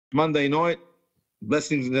Monday night.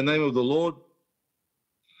 Blessings in the name of the Lord.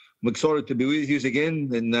 I'm excited to be with you again,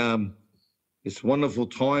 and it's a wonderful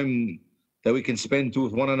time that we can spend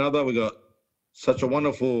with one another. We got such a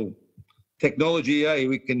wonderful technology.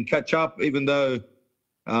 We can catch up, even though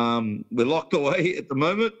we're locked away at the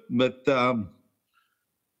moment. But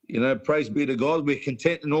praise be to God. We're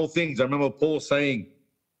content in all things. I remember Paul saying,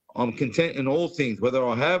 "I'm content in all things, whether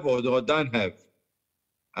I have or I don't have."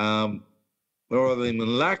 Whether I'm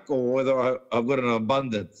in lack or whether I've got an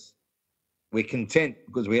abundance. We're content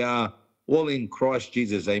because we are all in Christ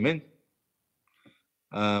Jesus. Amen.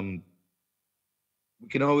 We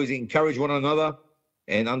can always encourage one another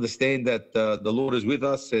and understand that the Lord is with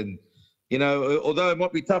us. And, although it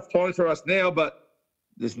might be tough times for us now, but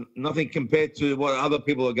there's nothing compared to what other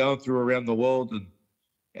people are going through around the world.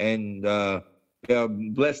 And we are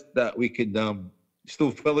blessed that we can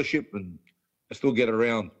still fellowship and still get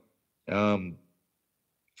around.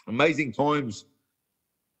 Amazing times.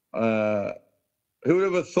 Who would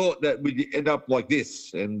ever thought that we'd end up like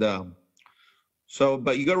this? And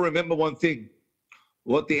but you got to remember one thing: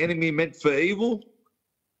 what the enemy meant for evil,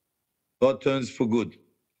 God turns for good.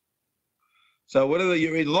 So whether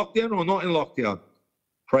you're in lockdown or not in lockdown,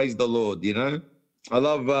 praise the Lord. I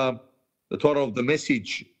love the title of the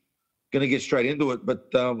message. Going to get straight into it, but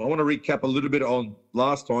I want to recap a little bit on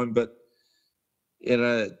last time. But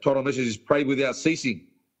title message is "Pray Without Ceasing,"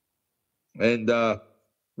 and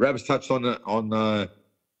Rabs touched on it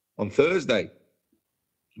on Thursday.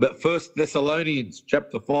 But 1 Thessalonians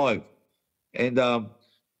chapter 5, and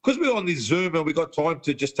because we're on this Zoom and we got time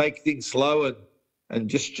to just take things slow and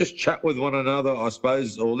just chat with one another, I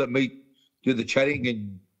suppose, or let me do the chatting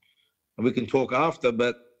and we can talk after.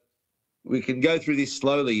 But we can go through this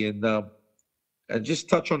slowly and just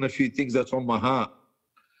touch on a few things that's on my heart.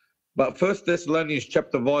 But 1 Thessalonians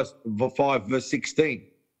chapter 5, verse 16,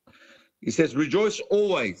 it says, "Rejoice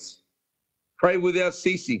always, pray without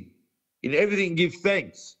ceasing, in everything give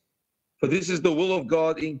thanks, for this is the will of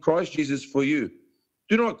God in Christ Jesus for you.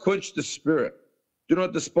 Do not quench the spirit, do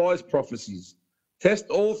not despise prophecies, test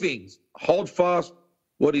all things, hold fast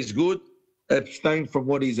what is good, abstain from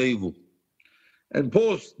what is evil." And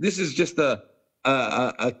Paul, this is just a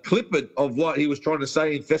clippet of what he was trying to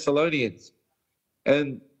say in Thessalonians.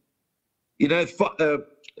 And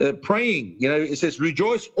praying, it says,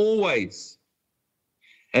 "Rejoice always."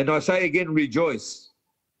 And I say again, rejoice.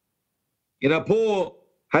 Paul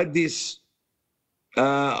had this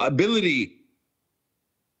ability,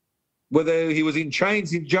 whether he was in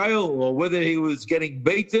chains in jail or whether he was getting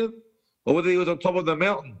beaten or whether he was on top of the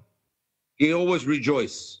mountain, he always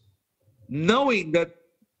rejoiced, knowing that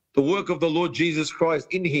the work of the Lord Jesus Christ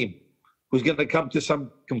in him was going to come to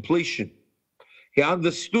some completion. He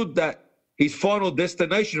understood that his final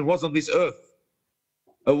destination was on this earth.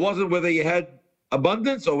 It wasn't whether he had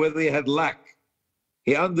abundance or whether he had lack.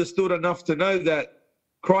 He understood enough to know that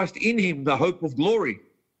Christ in him, the hope of glory.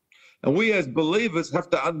 And we as believers have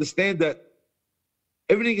to understand that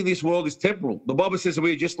everything in this world is temporal. The Bible says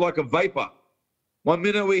we're just like a vapor. 1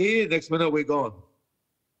 minute we're here, next minute we're gone.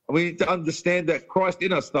 And we need to understand that Christ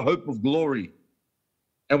in us, the hope of glory.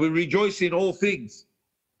 And we rejoice in all things,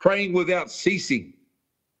 praying without ceasing.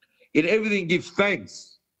 In everything give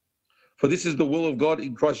thanks, for this is the will of God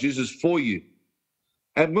in Christ Jesus for you.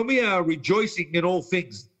 And when we are rejoicing in all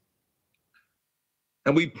things,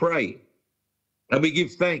 and we pray, and we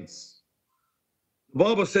give thanks, the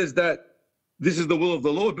Bible says that this is the will of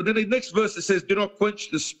the Lord. But then the next verse it says, "Do not quench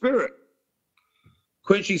the spirit."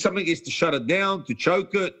 Quenching something is to shut it down, to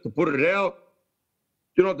choke it, to put it out.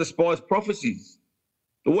 Do not despise prophecies.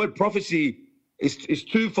 The word prophecy is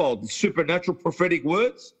twofold. It's supernatural prophetic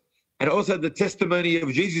words, and also the testimony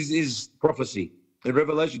of Jesus is prophecy. In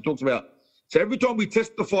Revelation talks about. So every time we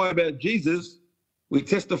testify about Jesus, we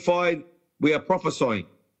are prophesying.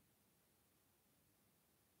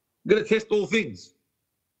 We're going to test all things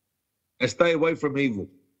and stay away from evil.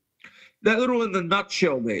 That little in the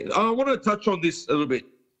nutshell there. I want to touch on this a little bit.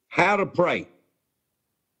 How to pray.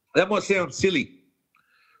 That might sound silly,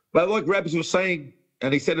 but like Rabs was saying,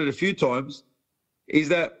 and he said it a few times, is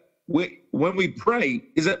that when we pray,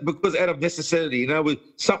 is that because out of necessity,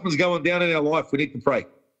 something's going down in our life, we need to pray?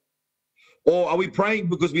 Or are we praying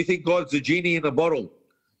because we think God's a genie in a bottle?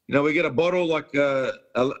 We get a bottle like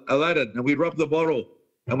Aladdin, and we rub the bottle,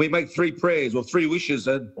 and we make 3 prayers or 3 wishes,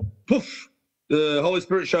 and poof, the Holy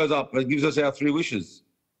Spirit shows up and gives us our 3 wishes.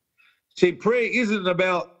 See, prayer isn't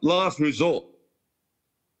about last resort.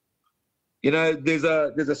 There's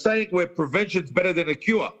a saying where prevention's better than a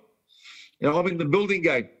cure. I'm in the building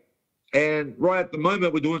game, and right at the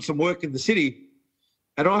moment we're doing some work in the city,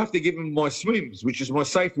 and I have to give them my SWIMs, which is my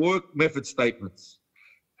safe work method statements.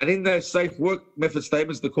 And in those safe work method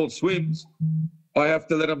statements, they're called SWIMs, I have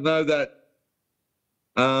to let them know that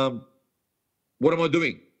what am I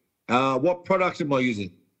doing? What products am I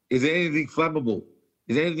using? Is there anything flammable?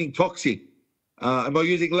 Is there anything toxic? Am I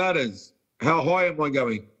using ladders? How high am I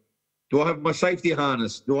going? Do I have my safety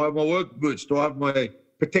harness? Do I have my work boots? Do I have my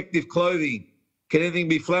protective clothing? Can anything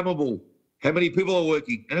be flammable? How many people are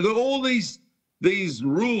working? And I've got all these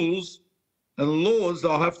rules and laws that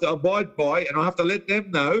I have to abide by, and I have to let them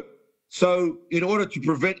know. So in order to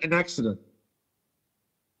prevent an accident.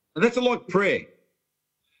 And that's like prayer.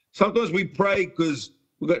 Sometimes we pray because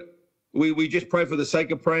we just pray for the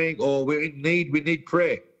sake of praying, or we need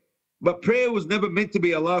prayer. But prayer was never meant to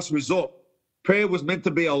be a last resort. Prayer was meant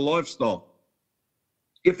to be a lifestyle.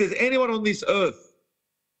 If there's anyone on this earth,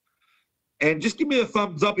 and just give me a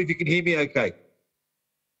thumbs up if you can hear me okay.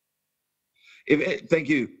 Thank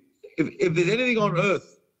you. If there's anything on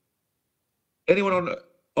earth, anyone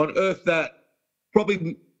on earth that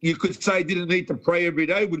probably you could say didn't need to pray every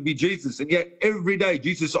day, would be Jesus. And yet every day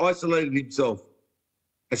Jesus isolated himself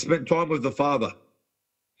and spent time with the Father.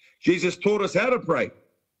 Jesus taught us how to pray.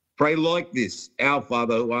 Pray like this: Our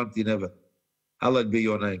Father who art in heaven, hallowed be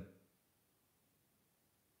your name.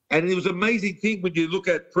 And it was an amazing thing when you look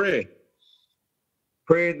at prayer.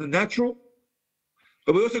 Prayer in the natural,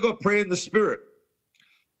 but we also got prayer in the spirit.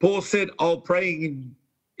 Paul said, I'll pray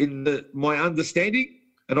in my understanding,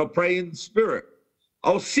 and I'll pray in the spirit.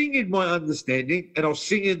 I'll sing in my understanding, and I'll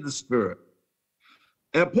sing in the spirit.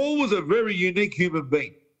 Now, Paul was a very unique human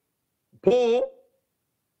being. Paul,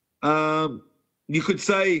 you could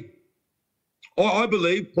say, I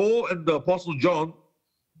believe Paul and the Apostle John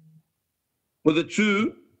were the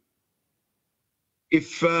two,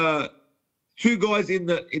 two guys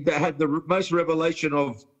that had the most revelation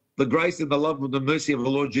of the grace and the love and the mercy of the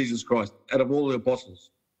Lord Jesus Christ out of all the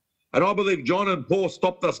apostles. And I believe John and Paul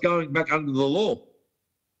stopped us going back under the law.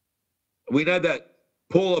 We know that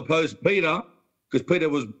Paul opposed Peter because Peter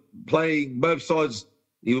was playing both sides.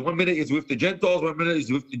 1 minute he's with the Gentiles, 1 minute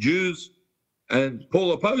he's with the Jews, and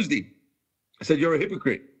Paul opposed him. I said, you're a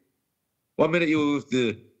hypocrite. 1 minute you're with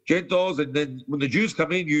the Gentiles, and then when the Jews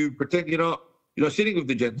come in, you pretend you're not sitting with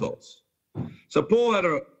the Gentiles. So Paul had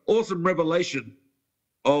an awesome revelation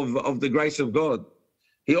of the grace of God.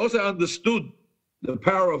 He also understood the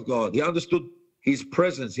power of God. He understood his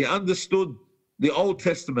presence. He understood the Old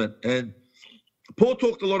Testament. And Paul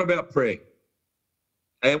talked a lot about prayer.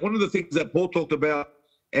 And one of the things that Paul talked about,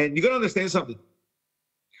 and you got to understand something.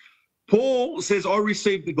 Paul says, I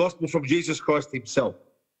received the gospel from Jesus Christ himself.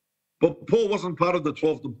 But Paul wasn't part of the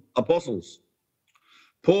 12 apostles.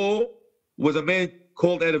 Paul was a man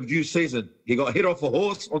called out of due season. He got hit off a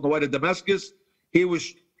horse on the way to Damascus. He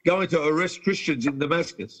was going to arrest Christians in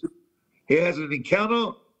Damascus. He has an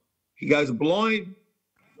encounter. He goes blind.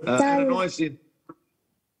 Ananias in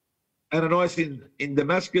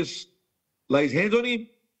Damascus lays hands on him.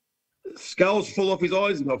 Scales fall off his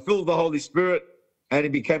eyes. He got filled with the Holy Spirit, and he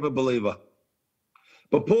became a believer.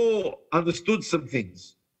 But Paul understood some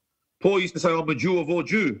things. Paul used to say, I'm a Jew of all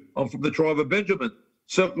Jew. I'm from the tribe of Benjamin,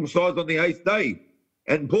 circumcised on the 8th day.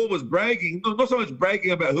 And Paul was bragging, not so much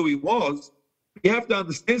bragging about who he was. You have to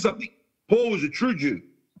understand something. Paul was a true Jew.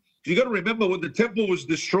 You got to remember when the temple was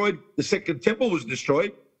destroyed, the second temple was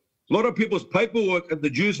destroyed, a lot of people's paperwork and the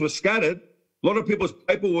Jews were scattered. A lot of people's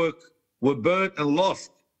paperwork were burnt and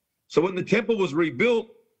lost. So when the temple was rebuilt,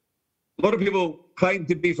 a lot of people claimed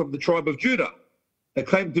to be from the tribe of Judah. They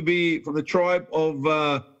claimed to be from the tribe of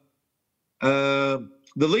the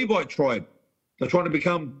Levite tribe. They're trying to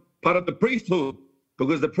become part of the priesthood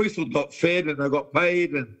because the priesthood got fed and they got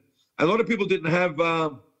paid. And a lot of people didn't have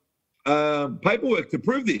paperwork to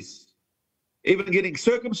prove this. Even getting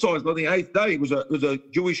circumcised on the 8th day was a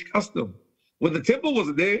Jewish custom. When the temple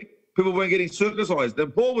wasn't there, people weren't getting circumcised.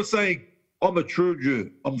 And Paul was saying, I'm a true Jew.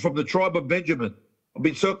 I'm from the tribe of Benjamin. I've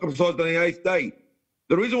been circumcised on the 8th day.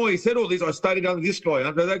 The reason why he said all this, I studied under this guy,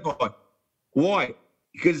 under that guy. Why?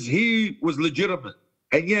 Because he was legitimate.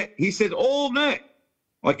 And yet he said, all that,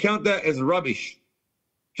 I count that as rubbish.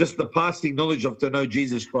 Just the passing knowledge of to know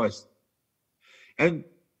Jesus Christ. And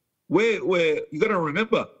where you got to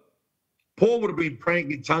remember, Paul would have been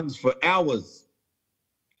praying in tongues for hours.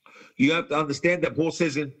 You have to understand that Paul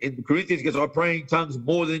says in Corinthians, he goes, I pray in tongues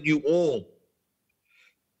more than you all.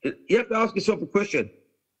 You have to ask yourself a question.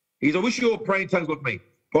 He goes, I wish you all pray in tongues like me.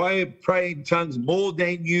 I pray in tongues more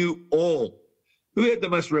than you all. Who had the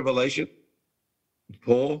most revelation?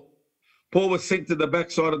 Paul. Paul was sent to the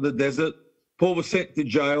backside of the desert. Paul was sent to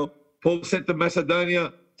jail. Paul was sent to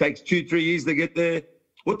Macedonia. Takes 2-3 years to get there.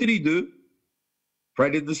 What did he do?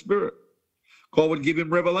 prayed in the Spirit. God would give him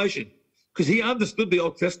revelation because he understood the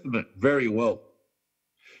Old Testament very well.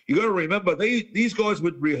 You got to remember, these guys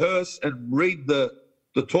would rehearse and read the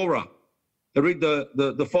Torah. They read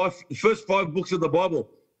the first 5 books of the Bible.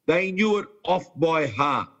 They knew it off by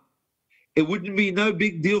heart. It wouldn't be no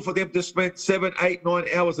big deal for them to spend 7, 8, 9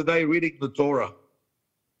 hours a day reading the Torah.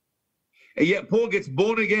 And yet Paul gets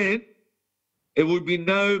born again. It would be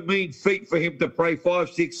no mean feat for him to pray 5,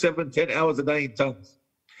 6, 7, 10 hours a day in tongues.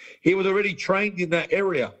 He was already trained in that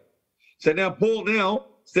area. So now Paul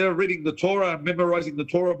instead of reading the Torah and memorizing the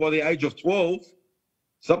Torah by the age of 12,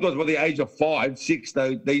 sometimes by the age of 5, 6,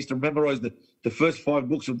 they used to memorize the first 5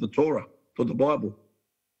 books of the Torah, of the Bible.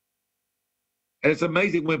 And it's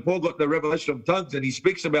amazing when Paul got the revelation of tongues and he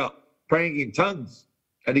speaks about praying in tongues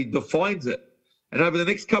and he defines it. And over the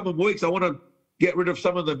next couple of weeks, I want to get rid of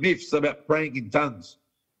some of the myths about praying in tongues.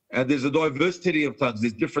 And there's a diversity of tongues.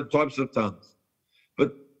 There's different types of tongues.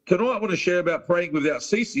 But tonight I want to share about praying without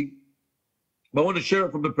ceasing. But I want to share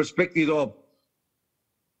it from the perspective of,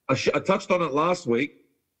 I touched on it last week,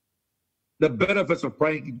 the benefits of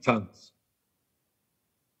praying in tongues.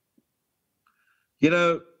 You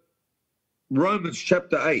know, Romans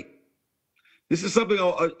chapter 8. This is something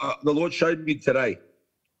the Lord showed me today.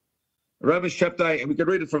 Romans chapter 8, and we can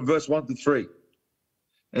read it from verse 1 to 3.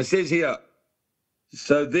 And it says here,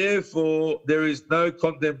 so therefore there is no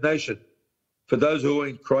condemnation for those who are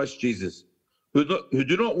in Christ Jesus, who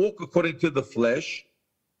do not walk according to the flesh,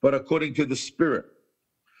 but according to the Spirit.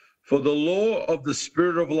 For the law of the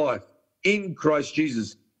Spirit of life in Christ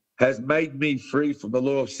Jesus has made me free from the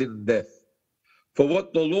law of sin and death. For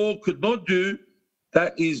what the law could not do,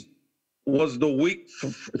 was the weak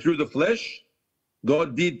through the flesh,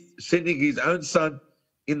 God did, sending his own Son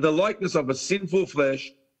in the likeness of a sinful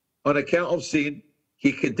flesh. On account of sin,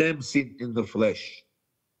 he condemned sin in the flesh.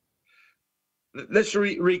 Let's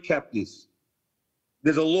recap this.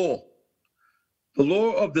 There's a law. The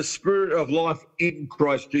law of the Spirit of life in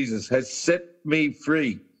Christ Jesus has set me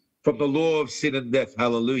free from the law of sin and death.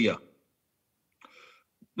 Hallelujah.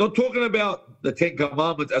 Not talking about the 10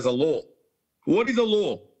 Commandments as a law. What is a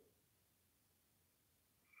law?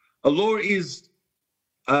 A law is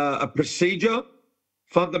a procedure,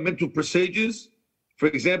 fundamental procedures. For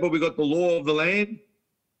example, we got the law of the land.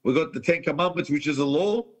 We got the 10 Commandments, which is a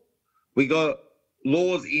law. We got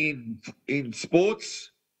laws in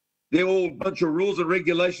sports. They're all a bunch of rules and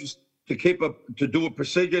regulations to do a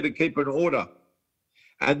procedure, to keep an order.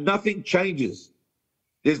 And nothing changes.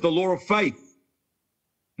 There's the law of faith.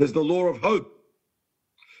 There's the law of hope.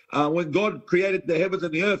 When God created the heavens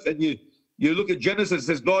and the earth, and you look at Genesis, it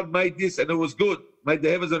says God made this and it was good. Made the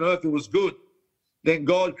heavens and earth, it was good. Then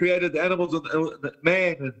God created the animals and the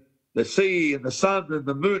man and the sea and the sun and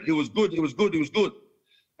the moon. It was good, it was good, it was good.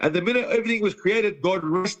 And the minute everything was created, God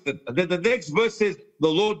rested. And then the next verse says, the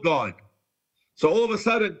Lord God. So all of a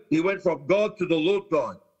sudden, he went from God to the Lord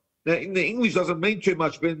God. Now, in the English, doesn't mean too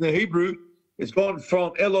much, but in the Hebrew, it's gone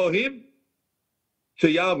from Elohim to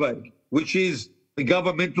Yahweh, which is the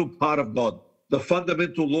governmental part of God, the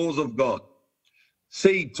fundamental laws of God.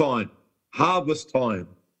 Seed time, harvest time,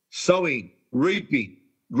 sowing, reaping,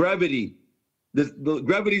 gravity. The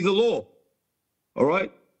gravity is a law, all right?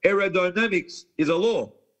 Aerodynamics is a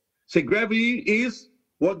law. See, gravity is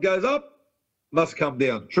what goes up must come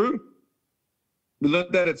down, true? We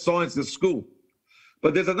learned that at science at school.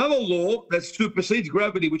 But there's another law that supersedes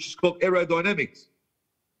gravity, which is called aerodynamics.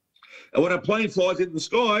 And when a plane flies in the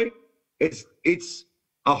sky, it's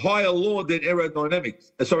a higher law than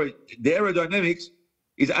aerodynamics. The aerodynamics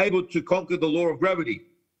is able to conquer the law of gravity.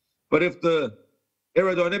 But if the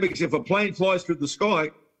aerodynamics, if a plane flies through the sky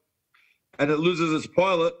and it loses its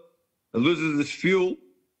pilot, it loses its fuel,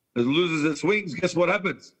 it loses its wings, guess what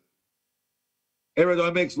happens?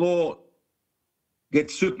 Aerodynamics law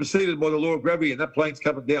gets superseded by the law of gravity, and that plane's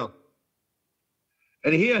coming down.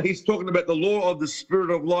 And here he's talking about the law of the Spirit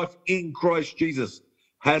of life in Christ Jesus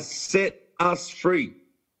has set us free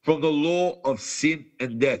from the law of sin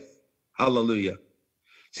and death. Hallelujah.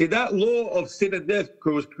 See, that law of sin and death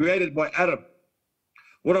was created by Adam.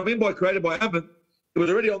 What I mean by created by Adam, it was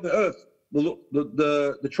already on the earth,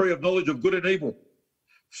 the tree of knowledge of good and evil.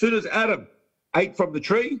 As soon as Adam ate from the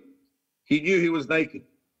tree, he knew he was naked.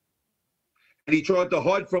 And he tried to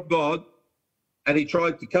hide from God, and he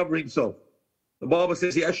tried to cover himself. The Bible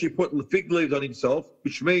says he actually put fig leaves on himself,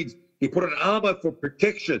 which means he put an armor for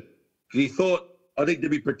protection, because he thought, I need to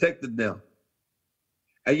be protected now.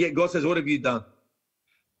 And yet God says, what have you done?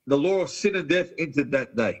 The law of sin and death entered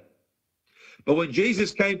that day. But when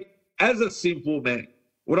Jesus came as a sinful man,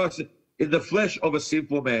 what I said, in the flesh of a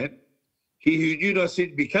sinful man, he who knew no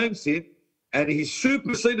sin became sin, And he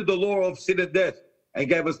superseded the law of sin and death and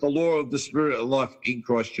gave us the law of the spirit of life in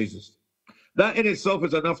Christ Jesus. That in itself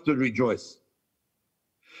is enough to rejoice.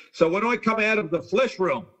 So when I come out of the flesh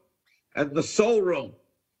realm and the soul realm,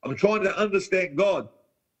 I'm trying to understand God.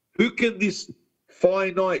 Who can this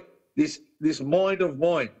finite, this mind of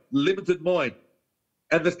mine, limited mind,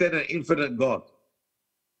 understand an infinite God?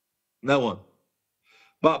 No one.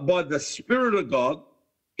 But by the Spirit of God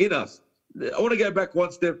in us. I want to go back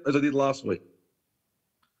one step as I did last week.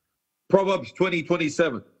 Proverbs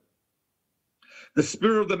 20:27. The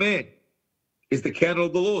spirit of the man is the candle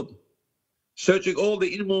of the Lord, searching all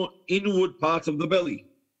the inward parts of the belly.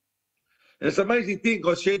 And it's an amazing thing.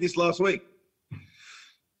 I shared this last week.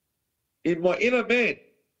 In my inner man,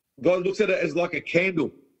 God looks at it as like a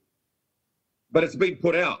candle, but it's been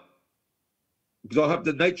put out because I have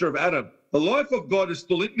the nature of Adam. The life of God is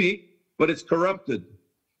still in me, but it's corrupted.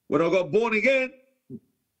 When I got born again,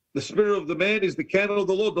 the spirit of the man is the candle of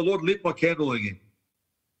the Lord. The Lord lit my candle again.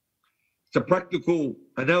 It's a practical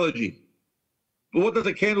analogy. But what does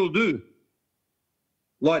a candle do?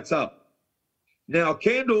 Lights up. Now, a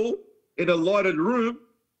candle in a lighted room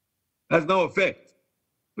has no effect.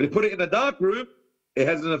 But if you put it in a dark room, it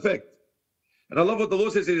has an effect. And I love what the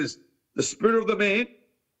Lord says. It is the spirit of the man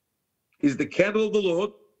is the candle of the Lord,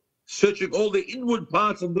 searching all the inward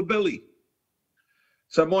parts of the belly.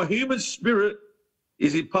 So my human spirit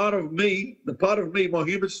is a part of me. The part of me, my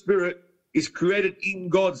human spirit, is created in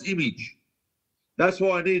God's image. That's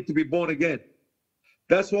why I needed to be born again.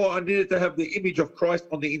 That's why I needed to have the image of Christ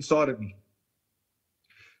on the inside of me.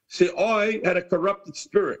 See, I had a corrupted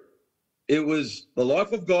spirit. It was the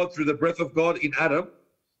life of God through the breath of God in Adam,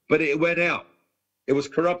 but it went out. It was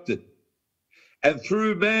corrupted. And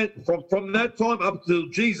through man, from that time up till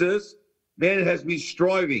Jesus, man has been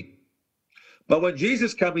striving. But when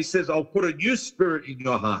Jesus came, he says, I'll put a new spirit in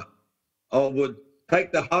your heart. I would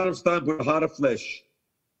take the heart of stone, put a heart of flesh.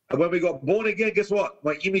 And when we got born again, guess what?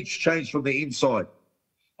 My image changed from the inside.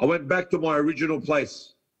 I went back to my original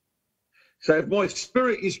place. So if my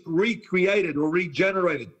spirit is recreated or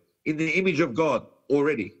regenerated in the image of God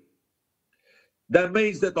already, that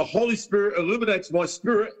means that the Holy Spirit illuminates my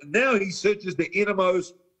spirit. And now he searches the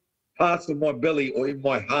innermost parts of my belly or in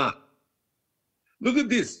my heart. Look at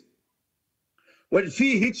this. When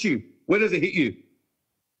fear hits you, where does it hit you?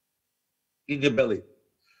 In your belly.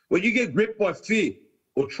 When you get gripped by fear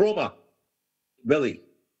or trauma, belly.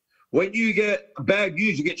 When you get bad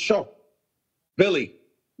news, you get shocked, belly.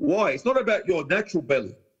 Why? It's not about your natural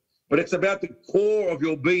belly, but it's about the core of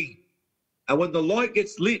your being. And when the light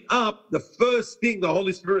gets lit up, the first thing the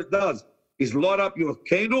Holy Spirit does is light up your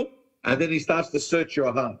candle, and then he starts to search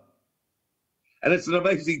your heart. And it's an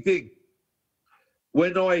amazing thing.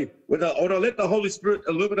 When I let the Holy Spirit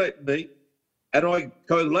illuminate me and I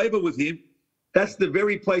co-labor with him, that's the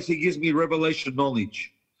very place he gives me revelation knowledge.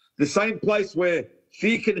 The same place where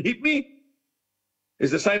fear can hit me is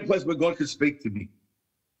the same place where God can speak to me.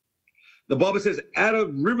 The Bible says, out of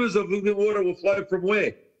rivers of living water will flow from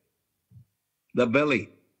where? The belly.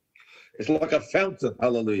 It's like a fountain.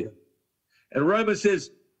 Hallelujah. And Romans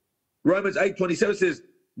 8:27 says,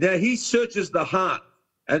 now he searches the heart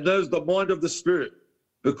and knows the mind of the Spirit,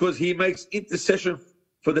 because he makes intercession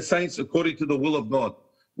for the saints according to the will of God.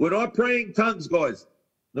 When I pray in tongues, guys,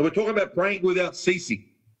 now we're talking about praying without ceasing.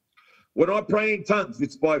 When I pray in tongues,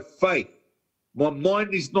 it's by faith. My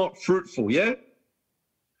mind is not fruitful, yeah?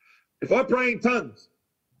 If I pray in tongues,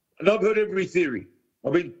 and I've heard every theory,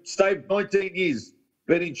 I've been saved 19 years,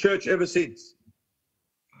 been in church ever since.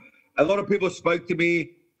 A lot of people spoke to me,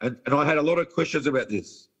 and I had a lot of questions about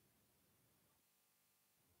this.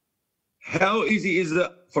 How easy is it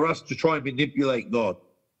for us to try and manipulate God?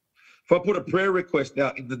 If I put a prayer request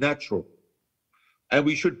out in the natural, and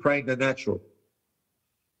we should pray in the natural,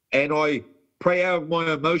 and I pray out of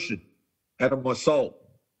my emotion, out of my soul.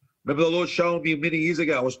 Remember the Lord showing me many years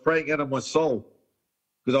ago, I was praying out of my soul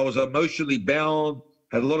because I was emotionally bound,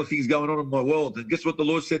 had a lot of things going on in my world. And guess what the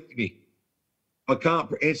Lord said to me? I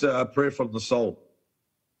can't answer a prayer from the soul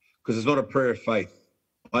because it's not a prayer of faith.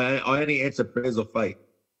 I only answer prayers of faith.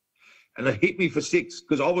 And it hit me for 6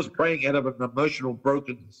 because I was praying out of an emotional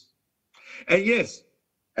brokenness. And yes,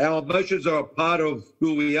 our emotions are a part of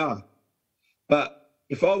who we are. But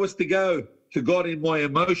if I was to go to God in my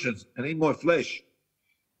emotions and in my flesh,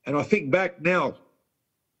 and I think back now,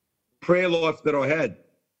 prayer life that I had,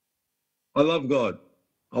 I love God.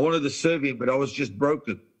 I wanted to serve him, but I was just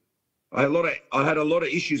broken. I had a lot of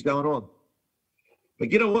issues going on.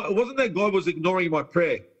 But you know what? It wasn't that God was ignoring my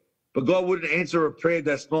prayer, but God wouldn't answer a prayer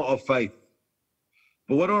that's not of faith.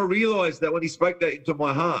 But when I realized that when he spoke that into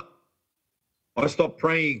my heart, I stopped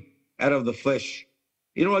praying out of the flesh.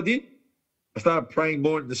 You know what I did? I started praying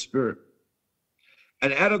more in the Spirit.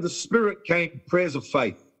 And out of the Spirit came prayers of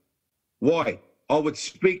faith. Why? I would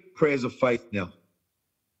speak prayers of faith now.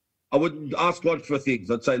 I wouldn't ask God for things.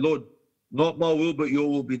 I'd say, Lord, not my will, but your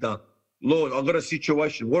will be done. Lord, I've got a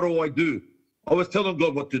situation. What do I do? I was telling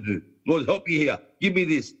God what to do. Lord, help me here. Give me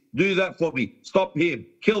this. Do that for me. Stop him.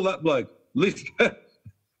 Kill that bloke. Listen,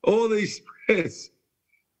 all these prayers.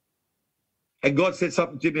 And God said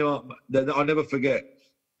something to me that I'll never forget.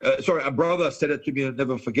 A brother said it to me and I'll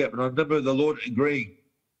never forget. But I remember the Lord agreeing.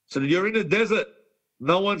 So you're in the desert.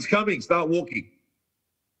 No one's coming. Start walking.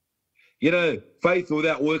 You know, faith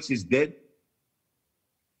without works is dead.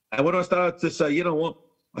 And when I started to say, you know what?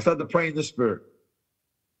 I started to pray in the Spirit.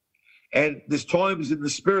 And there's times in the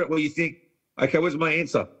Spirit where you think, okay, where's my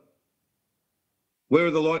answer? Where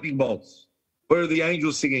are the lightning bolts? Where are the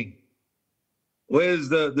angels singing? Where's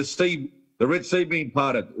the sea, the Red Sea being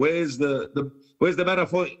parted? Where's the manna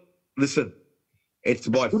for? Listen, it's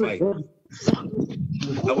by faith.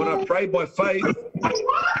 And when I pray by faith,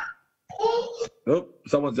 oh,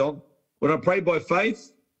 someone's on. When I pray by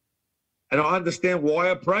faith, and I understand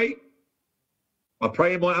why I pray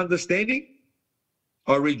in my understanding,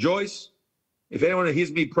 I rejoice. If anyone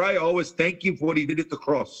hears me pray, I always thank him for what he did at the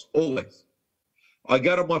cross, always. I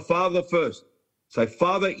go to my Father first. Say,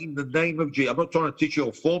 Father, in the name of Jesus. I'm not trying to teach you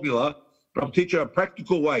a formula, but I'm teaching you a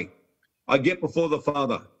practical way. I get before the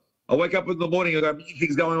Father. I wake up in the morning, I got many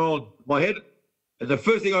things going on in my head. And the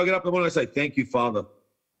first thing I get up in the morning, I say, thank you, Father.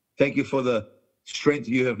 Thank you for the strength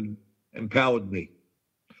you have empowered me.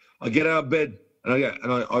 I get out of bed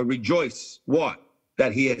and I rejoice. What?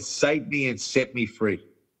 That he has saved me and set me free.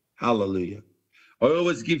 Hallelujah. I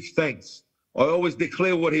always give thanks. I always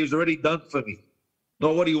declare what he's already done for me,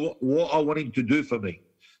 not what I want him to do for me.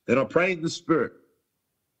 Then I pray in the Spirit.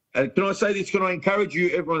 And can I say this? Can I encourage you,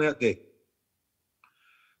 everyone out there?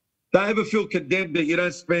 Don't ever feel condemned that you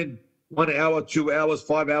don't spend 1 hour, 2 hours,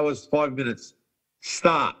 5 hours, 5 minutes.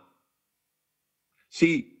 Start.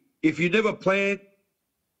 See, if you never plan,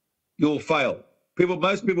 you'll fail.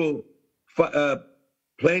 Most people no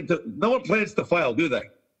one plans to fail, do they?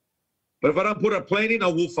 But if I don't put a plan in, I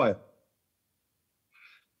will fail.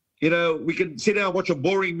 You know, we can sit down and watch a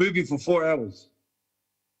boring movie for 4 hours.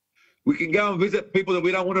 We can go and visit people that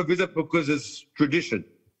we don't want to visit because it's tradition.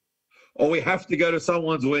 Or we have to go to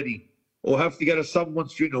someone's wedding. Or have to go to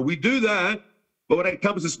someone's funeral. We do that, but when it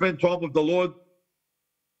comes to spend time with the Lord,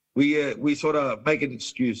 we sort of make an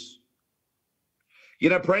excuse. You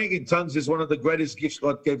know, praying in tongues is one of the greatest gifts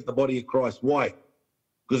God gave the body of Christ. Why?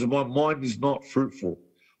 Because my mind is not fruitful.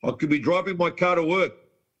 I could be driving my car to work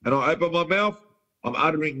and I open my mouth, I'm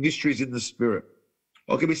uttering mysteries in the Spirit.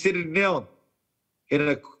 I could be sitting down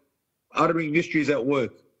uttering mysteries at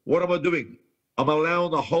work. What am I doing? I'm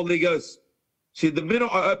allowing the Holy Ghost. See, the minute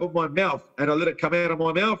I open my mouth and I let it come out of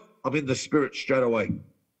my mouth, I'm in the Spirit straight away.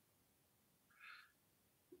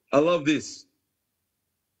 I love this.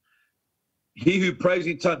 He who prays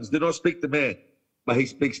in tongues does not speak to man, but he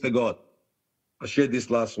speaks to God. I shared this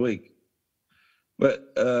last week. But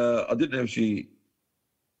I didn't actually.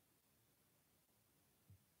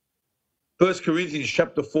 1 Corinthians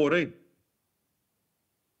chapter 14.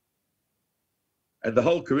 And the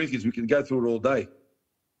whole Corinthians, we can go through it all day.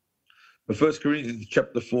 But 1 Corinthians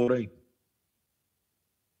chapter 14.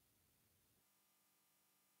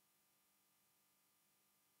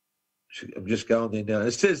 I'm just going there now.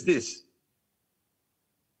 It says this.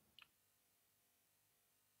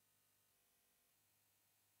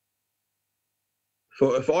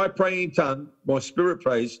 For if I pray in tongue, my spirit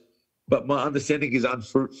prays, but my understanding is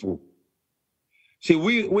unfruitful. See,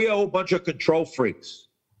 we are a bunch of control freaks.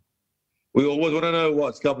 We always want to know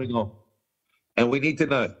what's going on. And we need to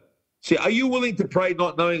know. See, are you willing to pray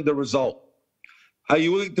not knowing the result? Are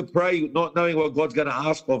you willing to pray not knowing what God's going to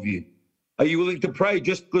ask of you? Are you willing to pray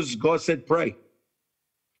just because God said pray?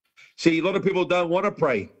 See, a lot of people don't want to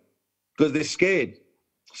pray because they're scared.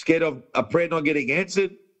 Scared of a prayer not getting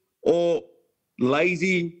answered or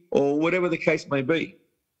lazy or whatever the case may be.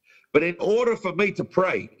 But in order for me to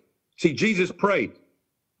pray, see, Jesus prayed.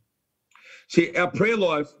 See, our prayer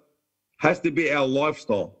life has to be our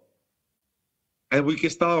lifestyle. And we can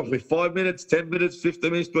start off with 5 minutes, 10 minutes,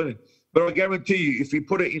 15 minutes, 20. But I guarantee you, if you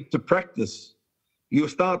put it into practice, you'll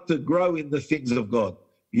start to grow in the things of God.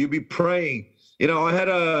 You'll be praying. You know, I had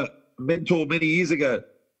a mentor many years ago,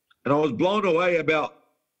 and I was blown away about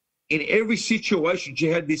in every situation she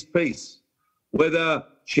had this peace, whether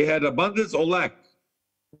she had abundance or lack,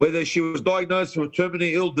 whether she was diagnosed with a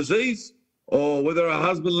terminally ill disease, or whether her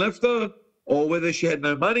husband left her, or whether she had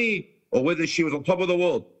no money, or whether she was on top of the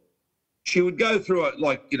world. she would go through it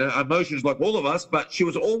like, emotions like all of us, but she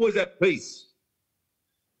was always at peace.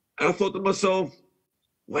 And I thought to myself,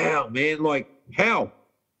 wow, man, like how?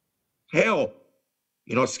 How?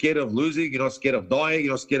 You're not scared of losing. You're not scared of dying.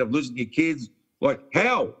 You're not scared of losing your kids. Like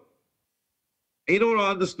how? You know what I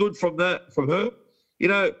understood from her?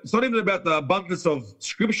 It's not even about the abundance of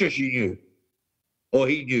scripture she knew or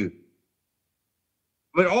he knew.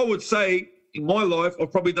 But I would say in my life,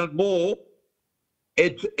 I've probably done more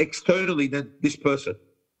externally than this person.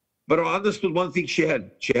 But I understood one thing she had.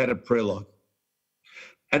 She had a prayer life.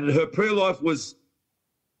 And her prayer life was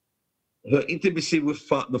her intimacy with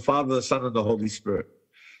the Father, the Son, and the Holy Spirit.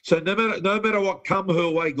 So no matter what come her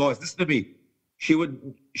way, guys, listen to me.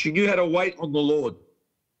 She knew how to wait on the Lord.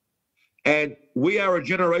 And we are a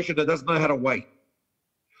generation that doesn't know how to wait.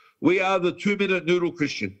 We are the 2-minute noodle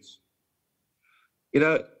Christians.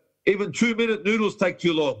 Even 2-minute noodles take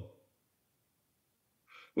too long.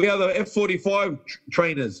 We are the F45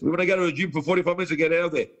 trainers. We want to go to a gym for 45 minutes to get out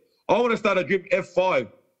of there. I want to start a gym F5.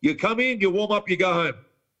 You come in, you warm up, you go home.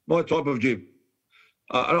 My type of gym.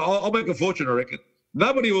 I'll make a fortune, I reckon.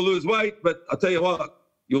 Nobody will lose weight, but I'll tell you what,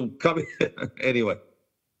 you'll come in. Anyway,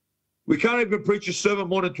 we can't even preach a sermon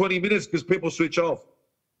more than 20 minutes because people switch off.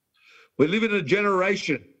 We live in a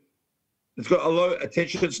generation that's got a low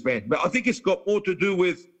attention span. But I think it's got more to do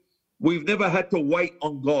with we've never had to wait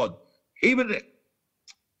on God. Even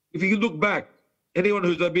if you look back, anyone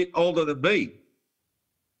who's a bit older than me,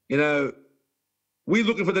 we're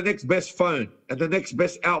looking for the next best phone and the next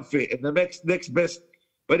best outfit and the next best.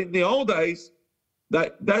 But in the old days,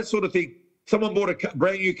 that sort of thing, someone bought a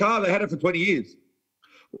brand new car, they had it for 20 years.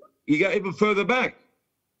 You go even further back,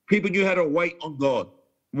 people knew how to wait on God.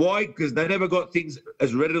 Why? Because they never got things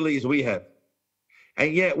as readily as we have.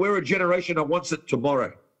 And yet we're a generation that wants it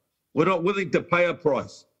tomorrow. We're not willing to pay a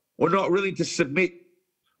price. We're not willing to submit.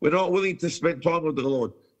 We're not willing to spend time with the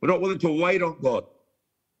Lord. We're not willing to wait on God.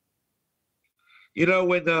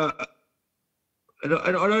 When and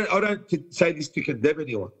I don't say this to condemn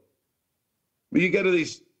anyone. When you go to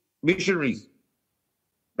these missionaries,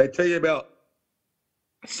 they tell you about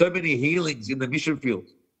so many healings in the mission field.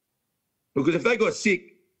 Because if they got sick,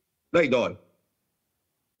 they die.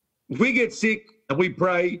 If we get sick and we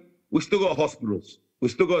pray, we still got hospitals. We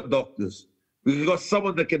still got doctors. We've got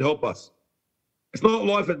someone that can help us. It's not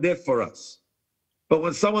life and death for us. But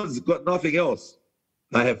when someone's got nothing else,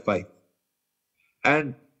 they have faith.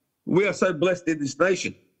 And we are so blessed in this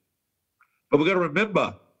nation. But we've got to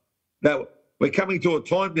remember that we're coming to a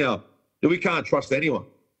time now that we can't trust anyone.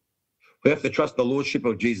 We have to trust the Lordship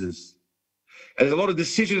of Jesus. And there's a lot of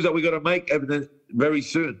decisions that we've got to make very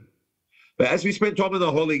soon. But as we spend time in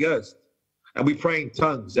the Holy Ghost, and we pray in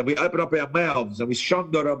tongues, and we open up our mouths, and we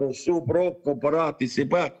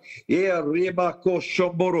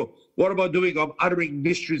what am I doing? I'm uttering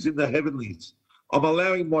mysteries in the heavenlies. I'm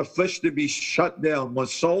allowing my flesh to be shut down, my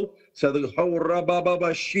soul. So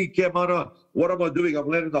what am I doing? I'm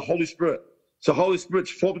letting the Holy Spirit. So Holy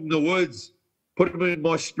Spirit's forming the words, putting them in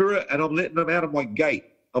my spirit, and I'm letting them out of my gate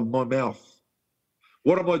of my mouth.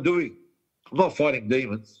 What am I doing? I'm not fighting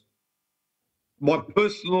demons. My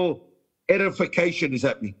personal edification is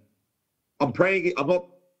happening. I'm praying. I'm not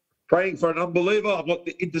praying for an unbeliever. I'm not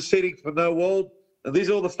interceding for no world. And these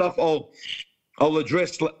are all the stuff I'll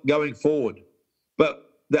address going forward. But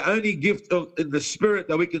the only gift in the Spirit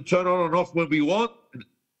that we can turn on and off when we want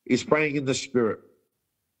is praying in the Spirit.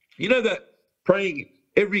 You know that praying,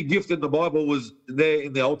 every gift in the Bible was there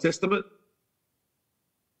in the Old Testament.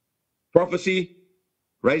 Prophecy,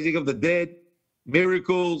 raising of the dead,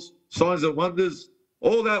 miracles, signs and wonders,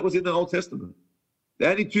 all that was in the Old Testament. The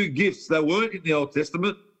only two gifts that weren't in the Old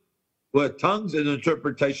Testament were tongues and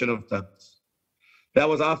interpretation of tongues. That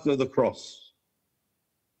was after the cross.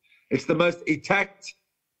 It's the most attacked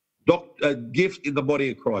gift in the body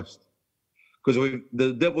of Christ, because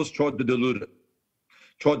the devil's tried to dilute it,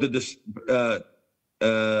 tried to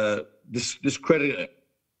discredit it.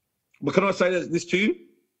 But can I say this to you?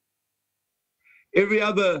 Every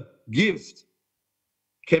other gift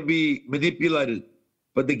can be manipulated,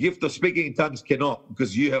 but the gift of speaking in tongues cannot,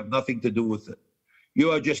 because you have nothing to do with it.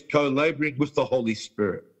 You are just co-laboring with the Holy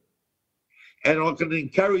Spirit. And I can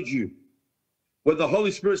encourage you, when the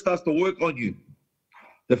Holy Spirit starts to work on you,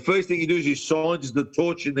 the first thing you do is you shines the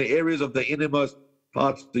torch in the areas of the innermost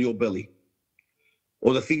parts of your belly,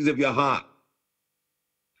 or the things of your heart.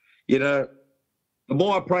 The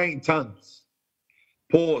more I pray in tongues,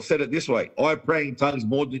 Paul said it this way, I pray in tongues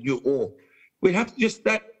more than you all. We have to just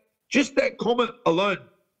that comment alone,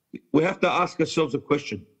 we have to ask ourselves a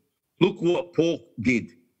question. Look what Paul did.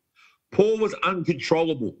 Paul was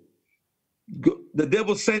uncontrollable. The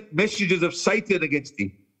devil sent messages of Satan against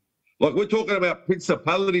him. Like we're talking about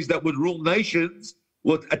principalities that would rule nations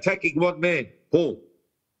were attacking one man, Paul,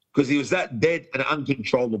 because he was that dead and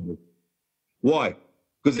uncontrollable. Why?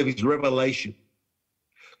 Because of his revelation.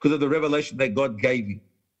 Because of the revelation that God gave him.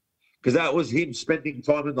 Because that was him spending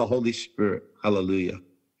time in the Holy Spirit. Hallelujah.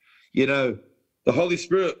 You know, the Holy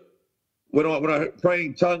Spirit, when I pray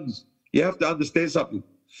in tongues, you have to understand something.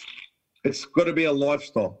 It's got to be a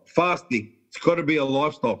lifestyle. Fasting, it's got to be a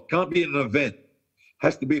lifestyle. Can't be an event. It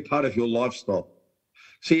has to be a part of your lifestyle.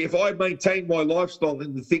 See, if I maintain my lifestyle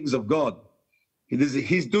in the things of God,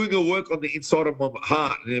 he's doing a work on the inside of my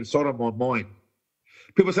heart and the inside of my mind.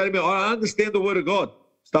 People say to me, I understand the word of God.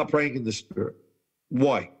 Start praying in the Spirit.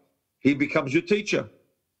 Why? He becomes your teacher.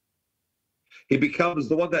 He becomes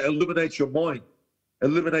the one that illuminates your mind,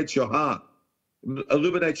 illuminates your heart,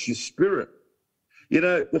 illuminates your spirit. You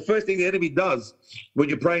know, the first thing the enemy does when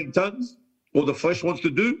you're praying in tongues, or the flesh wants to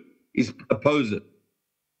do, is oppose it.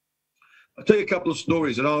 I'll tell you a couple of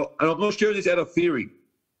stories, and I'm not sharing this out of theory.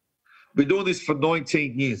 I've been doing this for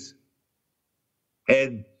 19 years.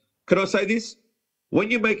 And can I say this? When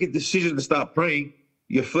you make a decision to start praying,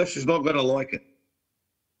 your flesh is not going to like it.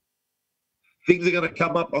 Things are going to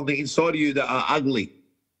come up on the inside of you that are ugly.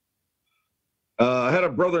 I had a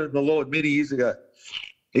brother in the Lord many years ago.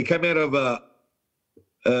 He came out of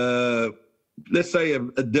let's say a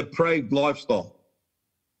depraved lifestyle.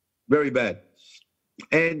 Very bad.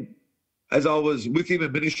 And as I was with him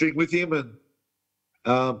and ministering with him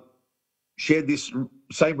and shared this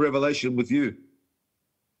same revelation with you.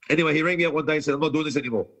 Anyway, he rang me up one day and said, I'm not doing this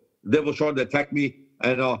anymore. The devil's trying to attack me.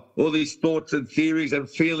 And all these thoughts and theories and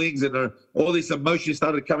feelings and all these emotions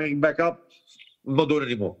started coming back up. I'm not doing it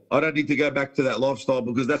anymore. I don't need to go back to that lifestyle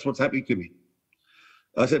because that's what's happening to me.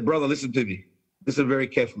 I said, brother, listen to me. Listen very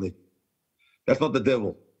carefully. That's not the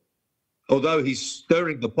devil. Although he's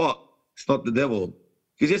stirring the pot, it's not the devil.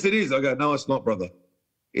 Because yes, it is. I go, no, it's not, brother.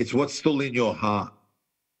 It's what's still in your heart.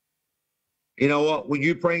 You know what? When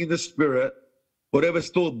you're praying in the Spirit, whatever's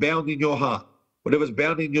still bound in your heart, whatever's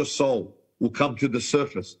bound in your soul, will come to the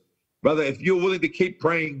surface. Brother, if you're willing to keep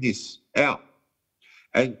praying this out,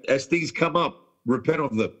 and as things come up, repent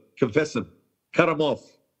of them, confess them, cut them off,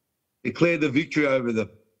 declare the victory over them.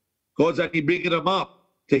 God's only bringing them up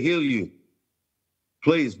to heal you.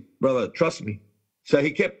 Please, brother, trust me. So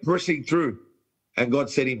he kept pressing through, and God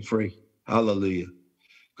set him free. Hallelujah.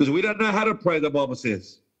 Because we don't know how to pray, the Bible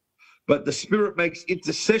says. But the Spirit makes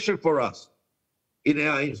intercession for us in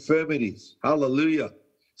our infirmities. Hallelujah.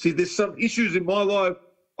 See, there's some issues in my life.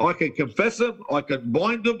 I can confess them. I can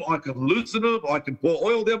bind them. I can loosen them. I can pour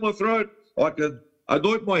oil down my throat. I can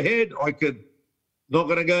anoint my head. Not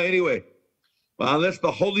going to go anywhere. But unless the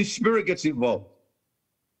Holy Spirit gets involved,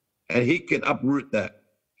 and he can uproot that.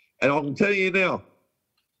 And I'm telling you now,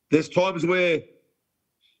 there's times where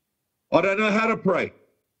I don't know how to pray,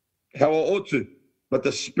 how I ought to, but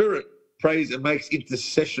the Spirit prays and makes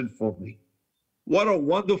intercession for me. What a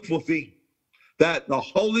wonderful thing. That the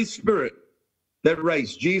Holy Spirit that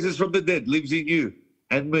raised Jesus from the dead lives in you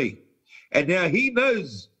and me. And now he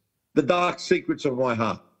knows the dark secrets of my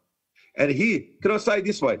heart. And can I say it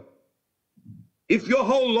this way? If your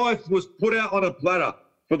whole life was put out on a platter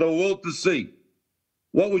for the world to see,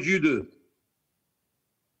 what would you do?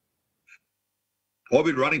 I'd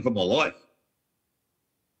be running for my life.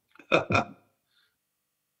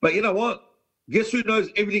 But you know what? Guess who knows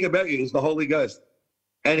everything about you is the Holy Ghost.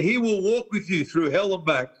 And he will walk with you through hell and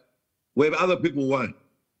back where other people won't.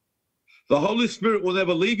 The Holy Spirit will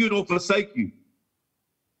never leave you nor forsake you,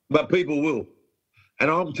 but people will.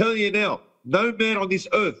 And I'm telling you now, no man on this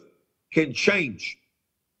earth can change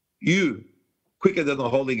you quicker than the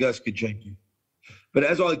Holy Ghost can change you. But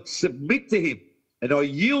as I submit to him and I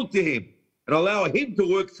yield to him and allow him to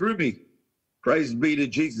work through me, praise be to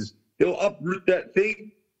Jesus, he'll uproot that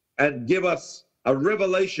thing and give us a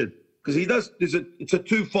revelation. Because he does, it's a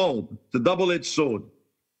twofold, it's a double-edged sword.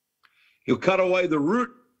 He'll cut away the root,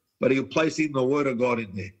 but he'll place in the word of God in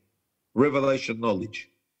there. Revelation knowledge.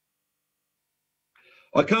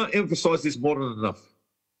 I can't emphasize this more than enough.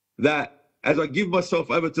 That as I give myself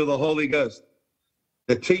over to the Holy Ghost,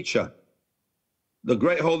 the teacher, the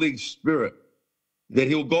great Holy Spirit, that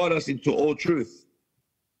he'll guide us into all truth.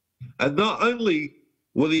 And not only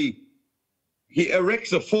will he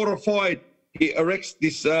erects a fortified, he erects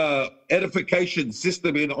this edification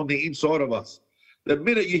system on the inside of us. The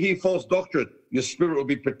minute you hear false doctrine, your spirit will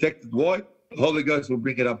be protected. Why? The Holy Ghost will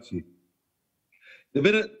bring it up to you. The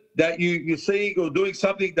minute that you're seeing or doing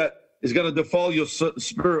something that is going to defile your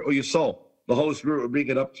spirit or your soul, the Holy Spirit will bring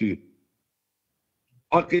it up to you.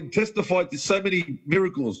 I can testify to so many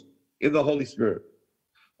miracles in the Holy Spirit.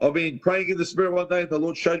 I've been praying in the Spirit one day, and the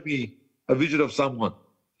Lord showed me a vision of someone.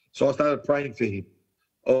 So I started praying for him.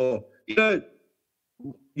 Or,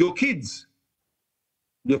 your kids,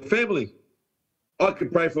 your family. I can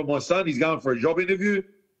pray for my son. He's going for a job interview,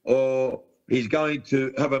 or he's going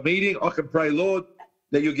to have a meeting. I can pray, Lord,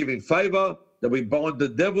 that you'll give him favor, that we bind the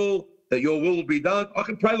devil, that your will be done. I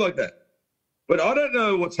can pray like that. But I don't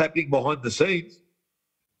know what's happening behind the scenes.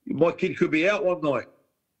 My kid could be out one night,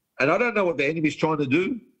 and I don't know what the enemy's trying to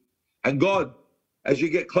do. And God, as you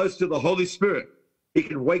get close to the Holy Spirit, he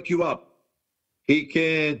can wake you up. He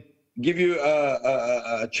can give you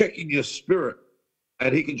a check in your spirit,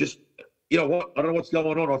 and he can just, you know what, I don't know what's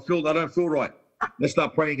going on. I don't feel right. Let's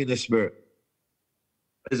start praying in the Spirit.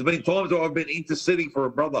 There's been times where I've been interceding for a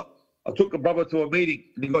brother. I took a brother to a meeting,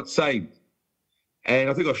 and he got saved. And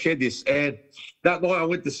I think I've shared this. And that night I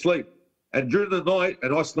went to sleep. And during the night,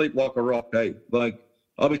 and I sleep like a rock, hey, like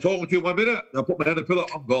I'll be talking to you 1 minute, and I put my hand on the pillow,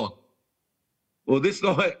 I'm gone. Well, this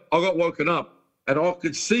night I got woken up, and I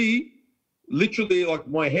could see literally like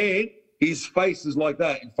my hand, his face is like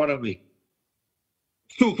that in front of me.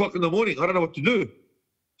 2 o'clock in the morning, I don't know what to do.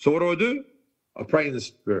 So what do? I pray in the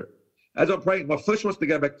Spirit. As I'm praying, my flesh wants to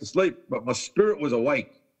go back to sleep, but my spirit was awake.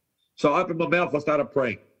 So I opened my mouth, I started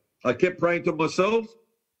praying. I kept praying to myself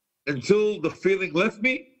until the feeling left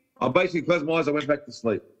me. I basically closed my eyes, I went back to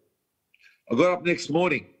sleep. I got up next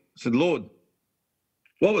morning, I said, Lord,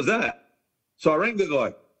 what was that? So I rang the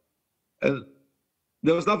guy, and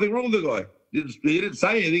there was nothing wrong with the guy. He didn't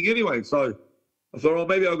say anything anyway. So I thought, oh,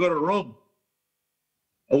 maybe I got it wrong.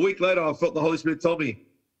 A week later, I felt the Holy Spirit tell me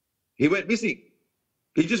he went missing.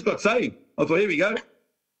 He just got saved. I thought, here we go.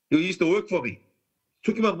 He used to work for me. It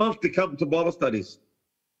took him a month to come to Bible studies.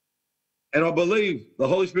 And I believe the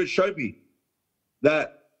Holy Spirit showed me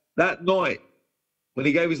that night when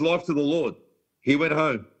he gave his life to the Lord, he went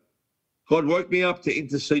home. God woke me up to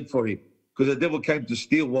intercede for him because the devil came to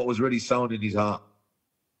steal what was already sown in his heart.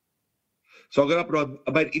 So I got up and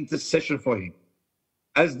I made intercession for him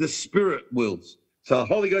as the Spirit wills. So the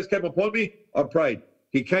Holy Ghost came upon me, I prayed.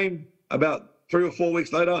 He came about 3 or 4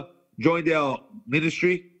 weeks later, joined our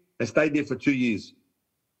ministry, and stayed there for 2 years.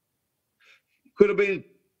 Could have been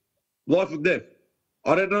life or death.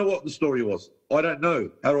 I don't know what the story was. I don't know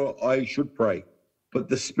how I should pray. But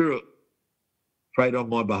the Spirit prayed on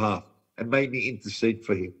my behalf and made me intercede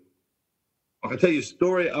for him. I can tell you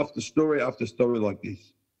story after story after story like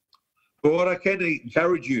this. But what I can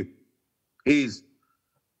encourage you is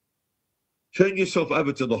turn yourself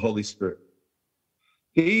over to the Holy Spirit.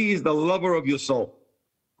 He is the lover of your soul.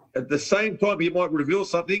 At the same time, he might reveal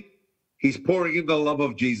something, he's pouring in the love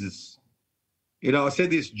of Jesus. I said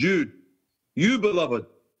this, Jude, you, beloved,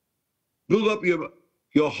 build up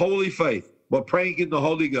your holy faith by praying in the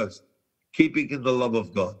Holy Ghost, keeping in the love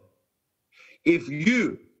of God. If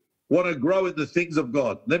you want to grow in the things of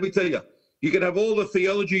God, let me tell you, you can have all the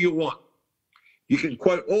theology you want. You can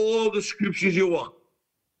quote all the scriptures you want.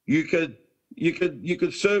 You can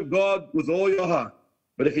serve God with all your heart.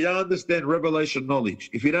 But if you don't understand revelation knowledge,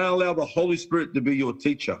 if you don't allow the Holy Spirit to be your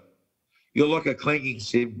teacher, you're like a clanging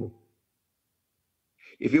cymbal.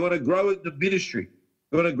 If you want to grow in the ministry,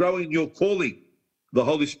 you want to grow in your calling, the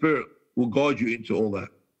Holy Spirit will guide you into all that.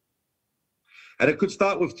 And it could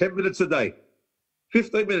start with 10 minutes a day,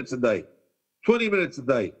 15 minutes a day, 20 minutes a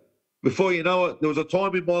day. Before you know it, there was a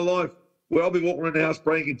time in my life where I'll be walking around the house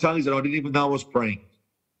praying in tongues and I didn't even know I was praying.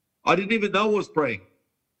 I didn't even know I was praying.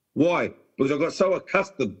 Why? Because I got so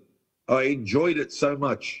accustomed. I enjoyed it so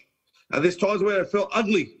much. And there's times where I felt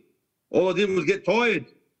ugly. All I did was get tired.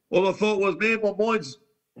 All I thought was, man, my mind's...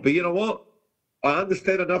 But you know what? I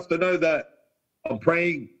understand enough to know that I'm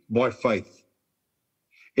praying by faith.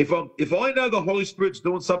 If I know the Holy Spirit's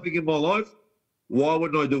doing something in my life, why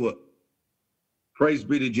wouldn't I do it? Praise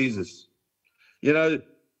be to Jesus.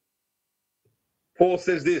 Paul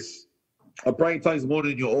says this, I pray in tongues more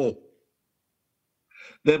than you all.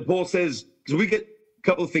 Then Paul says, because we get a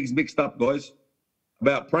couple of things mixed up, guys,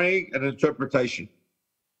 about praying and interpretation.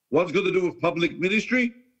 One's got to do with public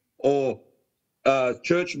ministry or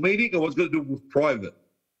church meeting, or one's got to do with private.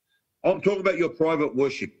 I'm talking about your private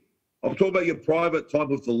worship. I'm talking about your private time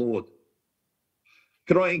with the Lord.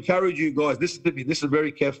 Can I encourage you guys, listen to me, listen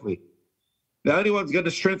very carefully. The only one's going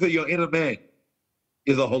to strengthen your inner man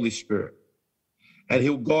is the Holy Spirit. And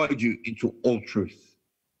he'll guide you into all truth.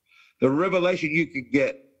 The revelation you can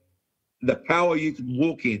get, the power you can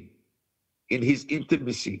walk in his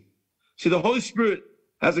intimacy. See, the Holy Spirit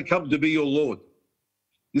hasn't come to be your Lord.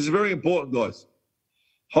 This is very important, guys.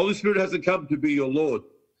 Holy Spirit hasn't come to be your Lord.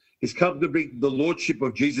 He's come to bring the Lordship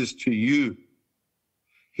of Jesus to you.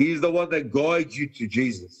 He's the one that guides you to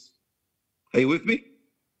Jesus. Are you with me?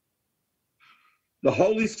 The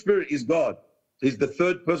Holy Spirit is God. He's the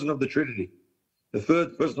third person of the Trinity, the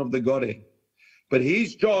third person of the Godhead. But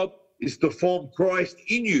his job is to form Christ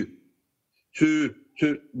in you, to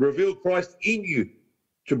reveal Christ in you,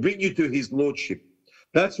 to bring you to his lordship.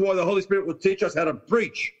 That's why the Holy Spirit will teach us how to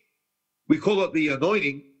preach. We call it the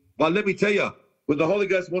anointing. But let me tell you, when the Holy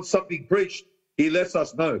Ghost wants something preached, he lets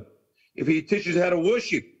us know. If he teaches how to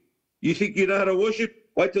worship, you think you know how to worship?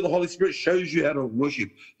 Wait till the Holy Spirit shows you how to worship.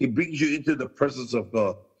 He brings you into the presence of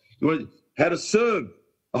God. You want how to serve.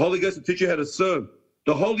 The Holy Ghost will teach you how to serve.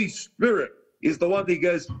 The Holy Spirit is the one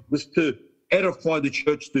that was to edify the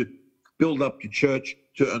church, to build up the church,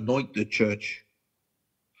 to anoint the church.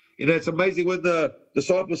 You know, it's amazing when the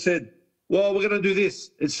disciples said, well, we're going to do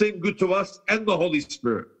this. It seemed good to us and the Holy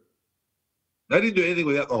Spirit. They didn't do anything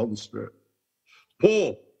without the Holy Spirit.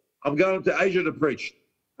 Paul, I'm going to Asia to preach.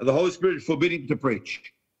 And the Holy Spirit forbid him to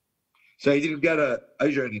preach. So he didn't go to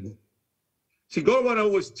Asia anymore. See, God won't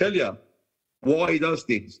always tell you why he does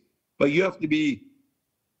things, but you have to be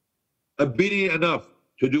obedient enough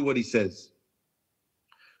to do what he says.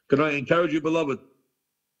 Can I encourage you, beloved,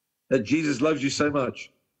 that Jesus loves you so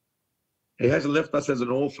much? He hasn't left us as an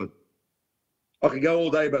orphan. I can go all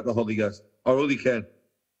day about the Holy Ghost. I really can.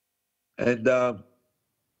 And the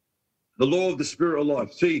law of the Spirit of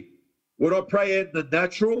life. See, when I pray in the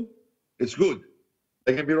natural, it's good.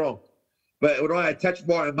 Don't get me wrong. But when I attach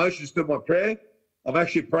my emotions to my prayer, I'm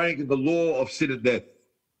actually praying in the law of sin and death.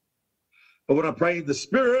 But when I pray in the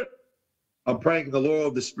Spirit, I'm praying in the law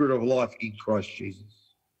of the Spirit of life in Christ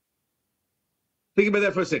Jesus. Think about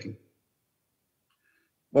that for a second.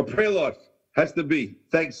 My prayer life has to be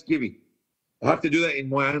thanksgiving. I have to do that in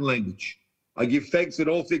my own language. I give thanks in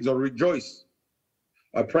all things. I rejoice.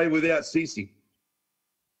 I pray without ceasing.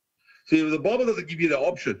 See, the Bible doesn't give you the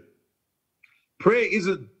option. Prayer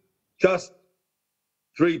isn't just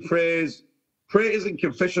 3 prayers. Prayer isn't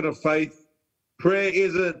confession of faith. Prayer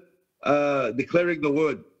isn't declaring the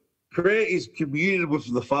word. Prayer is communion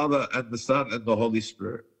with the Father and the Son and the Holy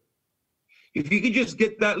Spirit. If you can just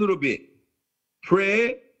get that little bit,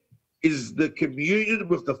 prayer is the communion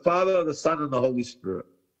with the Father, the Son, and the Holy Spirit.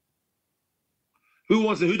 Who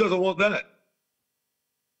wants it? Who doesn't want that?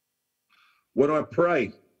 When I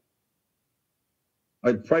pray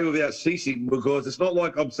without ceasing, because it's not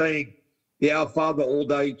like I'm saying the Our Father all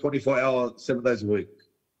day, 24 hours, 7 days a week.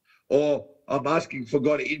 Or I'm asking for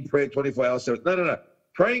God in prayer 24 hours, 7. No.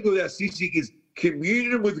 Praying without ceasing is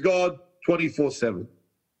communion with God 24/7.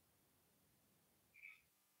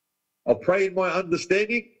 I'll pray in my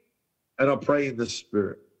understanding and I'll pray in the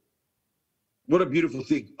Spirit. What a beautiful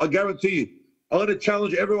thing. I guarantee you, I'm going to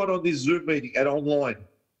challenge everyone on this Zoom meeting and online.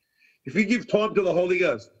 If you give time to the Holy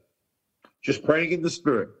Ghost, just praying in the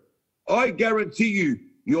Spirit, I guarantee you,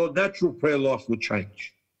 your natural prayer life will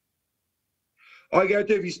change. I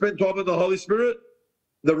guarantee if you spend time in the Holy Spirit,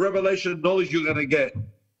 the revelation and knowledge you're going to get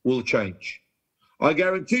will change. I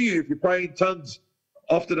guarantee you, if you pray in tongues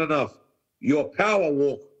often enough, your power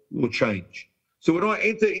walk will change. So when I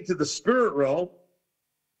enter into the spirit realm,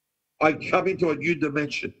 I come into a new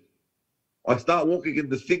dimension. I start walking in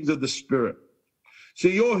the things of the Spirit. So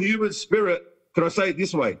your human spirit, can I say it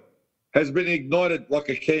this way, has been ignited like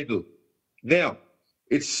a candle. Now,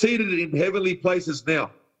 it's seated in heavenly places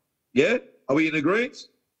now. Yeah? Are we in agreement?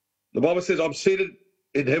 The Bible says I'm seated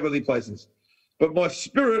in heavenly places. But my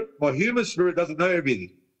spirit, my human spirit, doesn't know everything.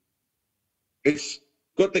 It's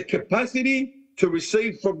got the capacity to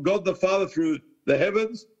receive from God the Father through the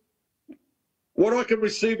heavens. What I can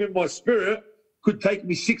receive in my spirit could take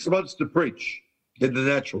me 6 months to preach in the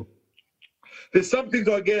natural. There's some things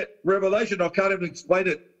I get revelation, I can't even explain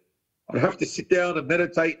it. I have to sit down and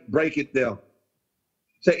meditate, break it down.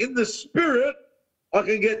 So in the Spirit, I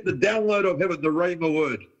can get the download of heaven, the Rhema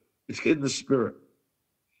word. It's in the Spirit.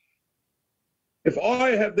 If I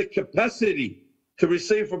have the capacity to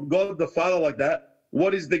receive from God the Father like that,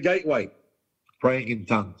 what is the gateway? Praying in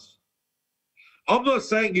tongues. I'm not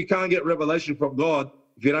saying you can't get revelation from God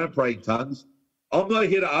if you don't pray in tongues. I'm not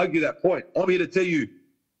here to argue that point. I'm here to tell you,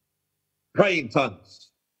 pray in tongues.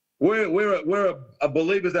 We're a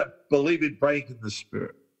believers that believe in praying in the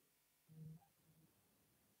Spirit.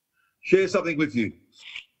 Share something with you.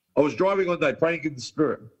 I was driving one day praying in the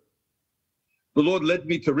Spirit. The Lord led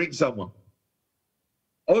me to ring someone.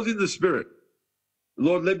 I was in the Spirit. The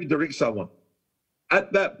Lord led me to ring someone.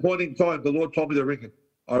 At that point in time, the Lord told me to ring him.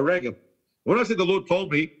 I rang him. When I said the Lord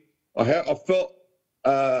told me, I felt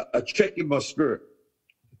a check in my spirit.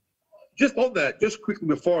 Just on that, just quickly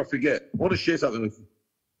before I forget, I want to share something with you.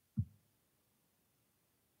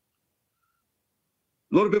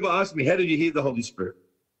 A lot of people ask me, how did you hear the Holy Spirit?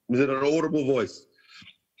 Was it an audible voice?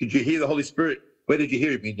 Did you hear the Holy Spirit? Where did you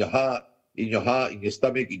hear him? In your heart, in your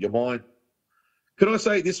stomach, in your mind? Can I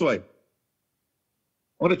say it this way? I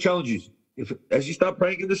want to challenge you. As you start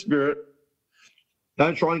praying in the Spirit,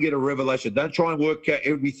 don't try and get a revelation. Don't try and work out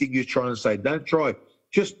everything you're trying to say. Don't try.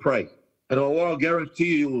 Just pray. And what I'll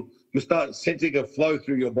guarantee you, you'll start sensing a flow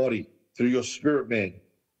through your body, through your spirit, man.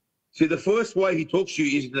 See, the first way he talks to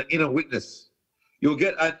you is the inner witness. You'll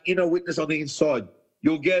get an inner witness on the inside.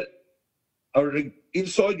 You'll get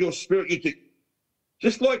inside your spirit. You think,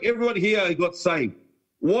 just like everyone here got saved.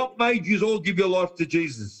 What made you all give your life to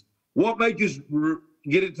Jesus? What made you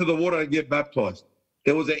get into the water and get baptized?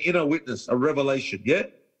 There was an inner witness, a revelation, yeah?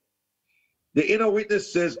 The inner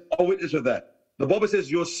witness says, I'll witness with that. The Bible says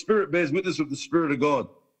your spirit bears witness with the Spirit of God.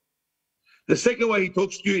 The second way he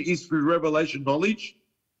talks to you is through revelation knowledge.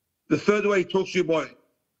 The third way he talks to you by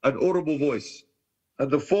an audible voice. And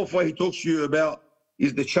the fourth way he talks to you about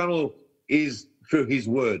is the channel is through his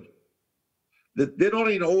word. They're not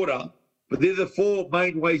in order, but they're the four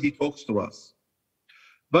main ways he talks to us.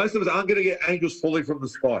 Most of us aren't going to get angels falling from the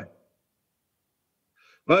sky.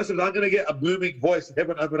 Most of us aren't going to get a booming voice in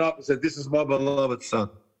heaven open up and say, this is my beloved son.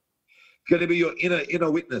 It's going to be your inner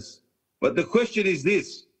witness. But the question is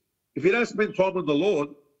this: if you don't spend time with the Lord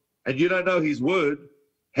and you don't know his word,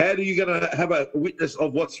 how are you going to have a witness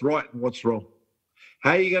of what's right and what's wrong?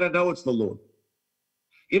 How are you going to know it's the Lord?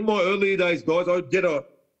 In my early days, guys, I'd get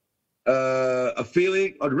a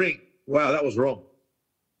feeling, I'd ring, wow, that was wrong.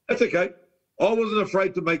 That's okay. I wasn't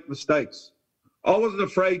afraid to make mistakes. I wasn't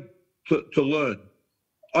afraid to learn.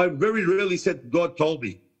 I very rarely said God told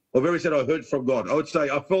me, or very said I heard from God. I would say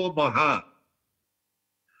I felt in my heart.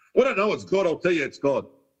 When I know it's God, I'll tell you it's God.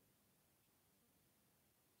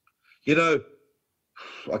 You know,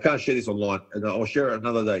 I can't share this online, and I'll share it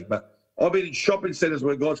another day, but I've been in shopping centers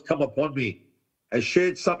where God's come upon me and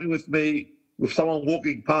shared something with me with someone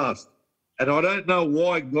walking past, and I don't know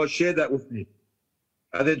why God shared that with me.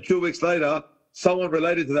 And then 2 weeks later, someone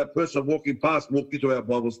related to that person walking past walked into our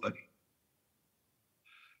Bible study.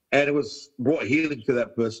 And it was brought healing to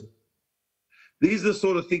that person. These are the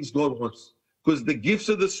sort of things God wants. Because the gifts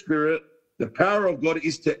of the Spirit, the power of God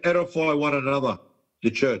is to edify one another, the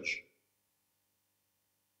church.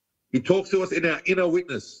 He talks to us in our inner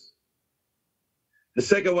witness. The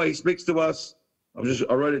second way he speaks to us,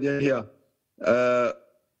 I wrote it down here,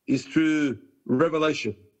 is through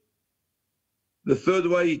revelation. The third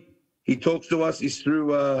way he talks to us is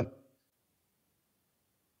through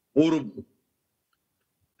audible.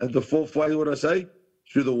 And the fourth way, what I say?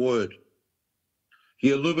 Through the word. He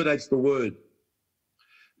illuminates the word.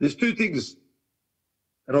 There's two things,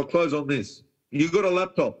 and I'll close on this. You've got a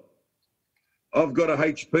laptop. I've got a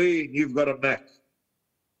HP, and you've got a Mac.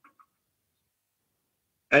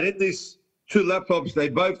 And in these two laptops, they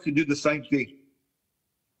both can do the same thing.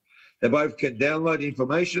 They both can download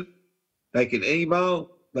information. They can email.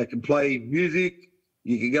 They can play music.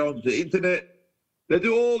 You can go onto the internet. They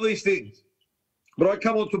do all these things. But I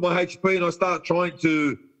come onto my HP and I start trying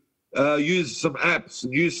to use some apps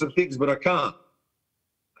and use some things, but I can't.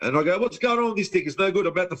 And I go, what's going on with this thing? It's no good.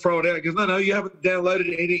 I'm about to throw it out. He goes, no, you haven't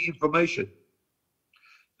downloaded any information.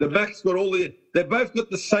 The Mac's got they both got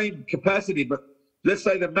the same capacity, but let's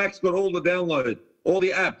say the Mac's got all the download, all the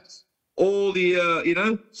apps, all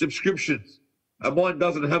the, subscriptions. And mine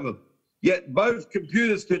doesn't have them. Yet both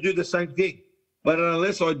computers can do the same thing. But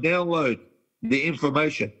unless I download the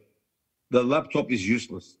information, the laptop is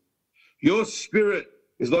useless. Your spirit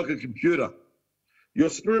is like a computer. Your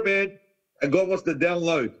spirit, man, and God wants to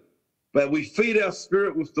download. But we feed our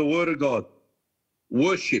spirit with the word of God.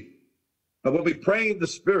 Worship. But when we pray in the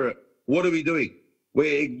spirit, what are we doing?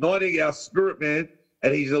 We're igniting our spirit, man,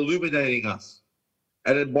 and he's illuminating us.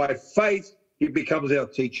 And then by faith, he becomes our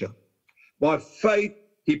teacher. By faith,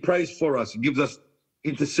 he prays for us and gives us,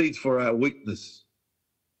 intercedes for our weakness.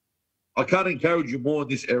 I can't encourage you more in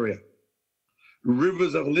this area.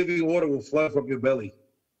 Rivers of living water will flow from your belly.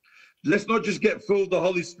 Let's not just get filled with the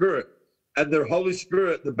Holy Spirit. And the Holy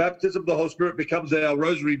Spirit, the baptism of the Holy Spirit becomes our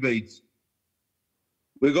rosary beads.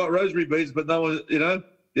 We've got rosary beads, but no one,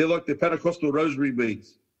 they're like the Pentecostal rosary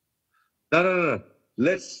beads. No.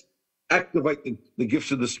 Let's activate the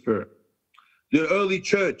gifts of the Spirit. The early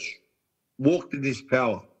church walked in this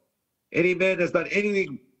power. Any man that's done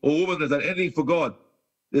anything, or woman that's done anything for God,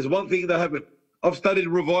 there's one thing they haven't. I've studied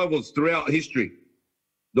revivals throughout history.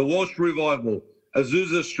 The Walsh Revival,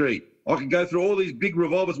 Azusa Street. I can go through all these big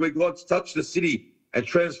revivals where God's touched the city and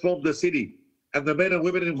transformed the city. And the men and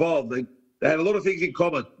women involved, they had a lot of things in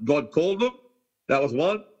common. God called them. That was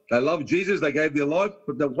one. They loved Jesus. They gave their life.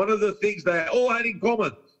 But one of the things they all had in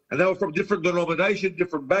common, And they were from different denominations,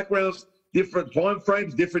 different backgrounds, different time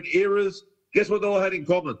frames, different eras. Guess what they all had in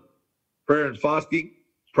common? Prayer and fasting,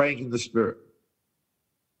 praying in the Spirit.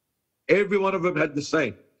 Every one of them had the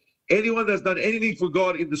same. Anyone that's done anything for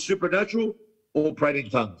God in the supernatural, all prayed in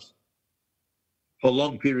tongues for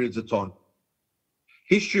long periods of time.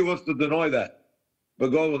 History wants to deny that, but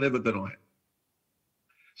God will never deny it.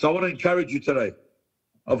 So I want to encourage you today.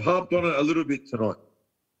 I've harped on it a little bit tonight,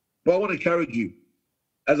 but I want to encourage you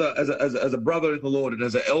as a brother in the Lord and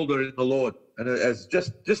as an elder in the Lord and as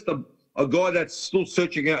just a guy that's still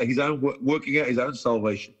searching out his own, working out his own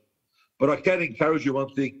salvation. But I can encourage you one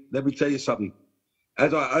thing. Let me tell you something.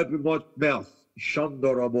 As I open my mouth,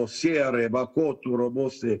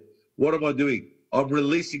 what am I doing? I'm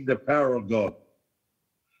releasing the power of God.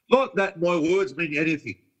 Not that my words mean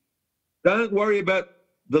anything. Don't worry about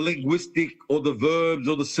the linguistic or the verbs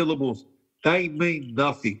or the syllables. They mean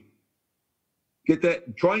nothing. Get that.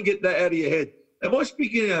 Try and get that out of your head. Am I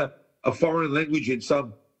speaking a foreign language in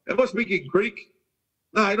some? Am I speaking Greek?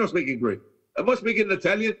 No, I'm not speaking Greek. Am I speaking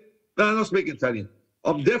Italian? No, I'm not speaking Italian.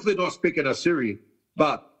 I'm definitely not speaking Assyrian.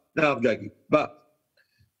 But, no, I'm joking. But,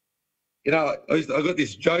 you know, I got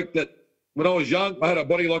this joke that when I was young, I had a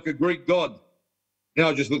body like a Greek god. Now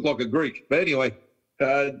I just look like a Greek. But anyway,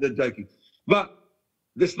 they're joking. But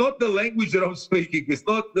it's not the language that I'm speaking. It's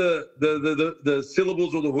not the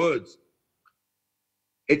syllables or the words.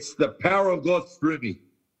 It's the power of God through me.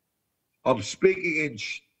 I'm speaking in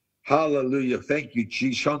hallelujah. Thank you,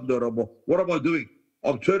 Jesus. What am I doing?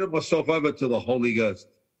 I'm turning myself over to the Holy Ghost.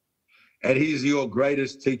 And he's your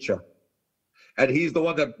greatest teacher. And he's the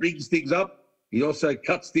one that brings things up. He also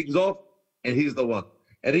cuts things off. And he's the one.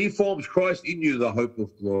 And he forms Christ in you, the hope of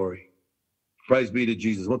glory. Praise be to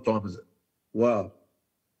Jesus. What time is it? Wow.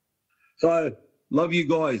 So I love you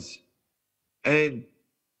guys. And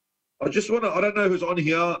I just want to, I don't know who's on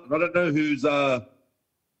here. I don't know who's, I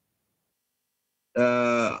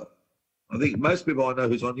think most people I know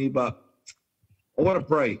who's on here, but I want to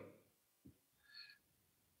pray.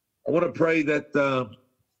 I want to pray that, I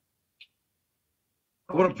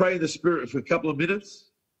want to pray in the Spirit for a couple of minutes.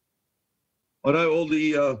 I know all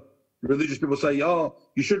the religious people say, oh,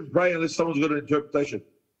 you shouldn't pray unless someone's got an interpretation.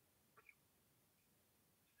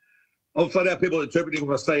 I'll find out people interpreting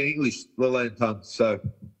when I say in English, let alone in tongues. So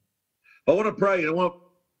I want to pray, and I want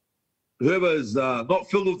whoever's not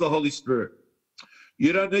filled with the Holy Spirit.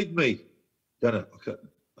 You don't need me. Don't know.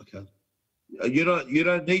 Okay. You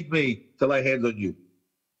don't need me to lay hands on you.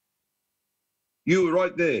 You were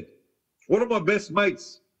right there. One of my best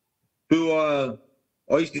mates who I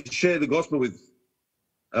used to share the gospel with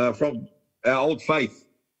from our old faith.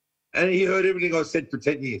 And he heard everything I said for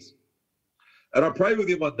 10 years. And I prayed with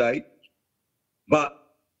him one day, but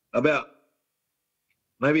about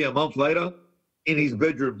maybe a month later, in his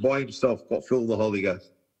bedroom by himself, got filled with the Holy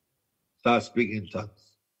Ghost. Started speaking in tongues.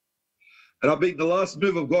 And I think the last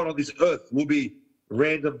move of God on this earth will be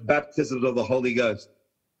random baptisms of the Holy Ghost.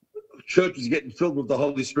 Church is getting filled with the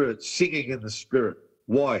Holy Spirit, singing in the Spirit.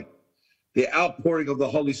 Why? The outpouring of the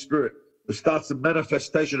Holy Spirit starts the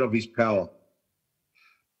manifestation of his power.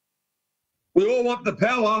 We all want the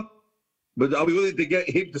power, but are we willing to get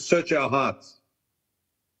him to search our hearts?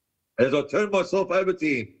 As I turn myself over to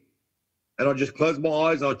him, and I just close my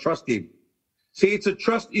eyes and I trust him. See, it's a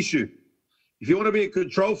trust issue. If you want to be a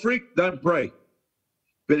control freak, don't pray.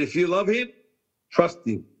 But if you love him, trust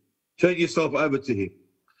him. Turn yourself over to him.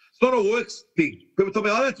 It's not a works thing. People tell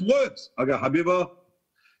me, oh, that's works. I go, Habiba,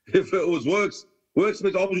 if it was works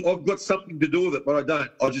means I've got something to do with it, but I don't.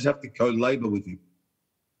 I just have to co-labor with you.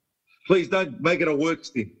 Please don't make it a works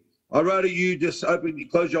thing. I'd rather you just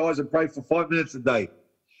close your eyes and pray for 5 minutes a day.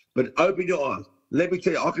 But open your eyes. Let me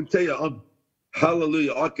tell you, I can tell you,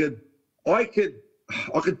 hallelujah. I can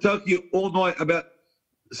tell you all night about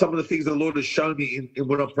some of the things the Lord has shown me in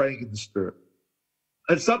when I'm praying in the Spirit.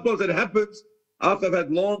 And sometimes it happens after I've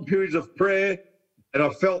had long periods of prayer and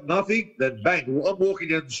I've felt nothing, then bang, I'm walking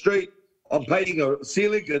down the street, I'm painting a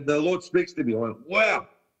ceiling, and the Lord speaks to me. I went, wow.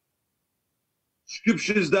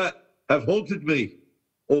 Scriptures that have haunted me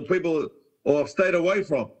or people or I've stayed away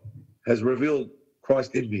from has revealed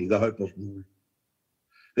Christ in me, the hope of glory.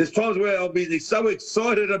 There's times where I'll be so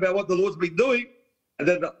excited about what the Lord's been doing, and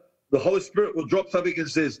then the Holy Spirit will drop something and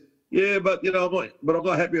says, yeah, but you know, I'm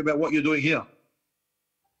not happy about what you're doing here.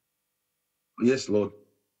 Yes, Lord.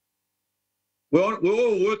 We're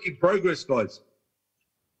all work in progress, guys.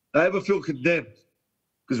 Don't ever feel condemned.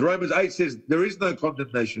 Because Romans 8 says there is no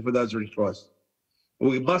condemnation for those who are in Christ.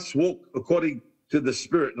 We must walk according to the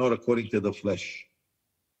Spirit, not according to the flesh.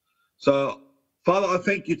 So, Father, I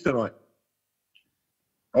thank you tonight.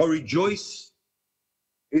 I rejoice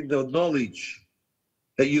in the knowledge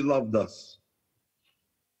that you loved us.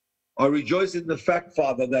 I rejoice in the fact,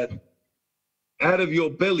 Father, that out of your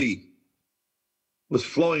belly was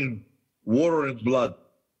flowing water and blood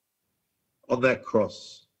on that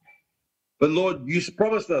cross. But Lord, you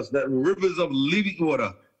promised us that rivers of living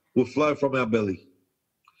water will flow from our belly.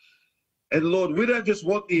 And Lord, we don't just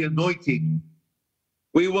want the anointing.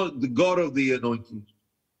 We want the God of the anointing.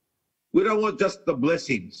 We don't want just the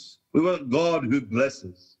blessings. We want God who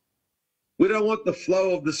blesses. We don't want the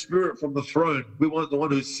flow of the Spirit from the throne. We want the one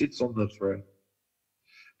who sits on the throne.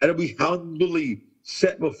 And we humbly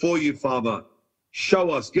set before you, Father. Show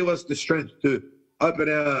us, give us the strength to open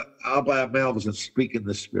our mouths and speak in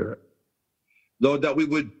the Spirit. Lord, that we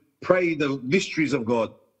would pray the mysteries of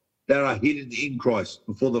God that are hidden in Christ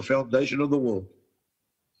before the foundation of the world.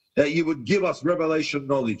 That you would give us revelation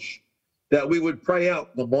knowledge, that we would pray out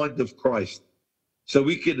the mind of Christ so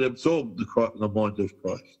we can absorb the mind of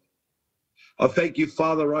Christ. I thank you,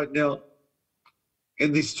 Father, right now,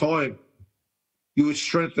 in this time, you would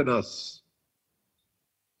strengthen us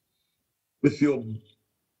with your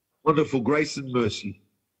wonderful grace and mercy.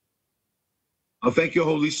 I thank you,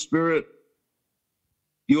 Holy Spirit.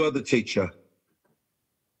 You are the teacher.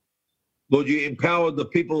 Lord, you empowered the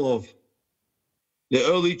people of the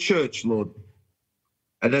early church, Lord.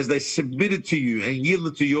 And as they submitted to you and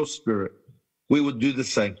yielded to your Spirit, we would do the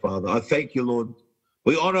same, Father. I thank you, Lord.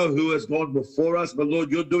 We honor who has gone before us, but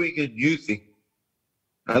Lord, you're doing a new thing.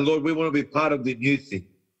 And Lord, we want to be part of the new thing.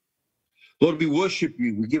 Lord, we worship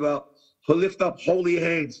you. We lift up holy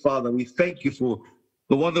hands, Father. We thank you for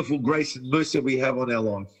the wonderful grace and mercy we have on our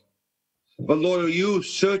life. But Lord, you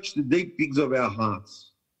search the deep things of our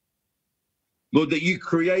hearts. Lord, that you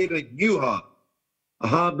create a new heart, a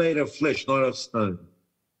heart made of flesh, not of stone.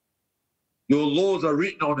 Your laws are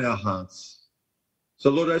written on our hearts. So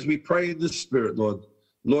Lord, as we pray in the Spirit, Lord,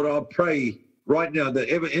 I pray right now that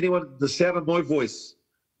anyone, the sound of my voice,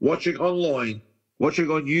 watching online, watching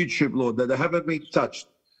on YouTube, Lord, that they haven't been touched,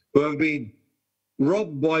 who have been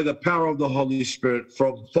robbed by the power of the Holy Spirit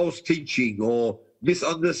from false teaching or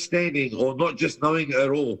misunderstanding or not just knowing at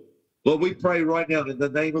all. Lord, we pray right now in the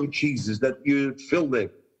name of Jesus that you fill them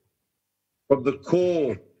from the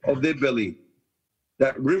core of their belly,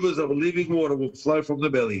 that rivers of living water will flow from the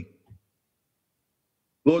belly.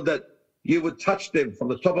 Lord, that you would touch them from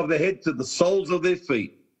the top of their head to the soles of their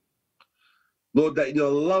feet. Lord, that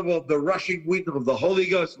your love of the rushing wind of the Holy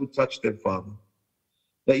Ghost would touch them, Father.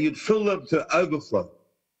 That you'd fill them to overflow.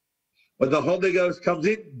 When the Holy Ghost comes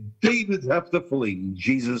in, demons have to flee in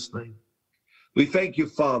Jesus' name. We thank you,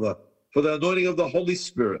 Father, for the anointing of the Holy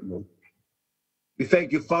Spirit, Lord. We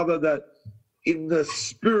thank you, Father, that in the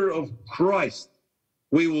Spirit of Christ,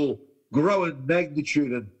 we will grow in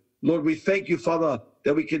magnitude. And Lord, we thank you, Father,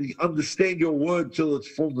 that we can understand your word till its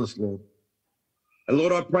fullness, Lord. And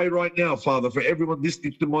Lord, I pray right now, Father, for everyone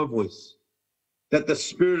listening to my voice, that the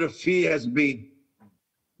spirit of fear has been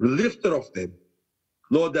lifted off them.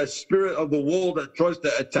 Lord, that spirit of the world that tries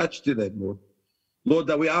to attach to them, Lord. Lord,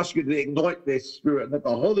 that we ask you to ignite their spirit and let the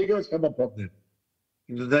Holy Ghost come upon them.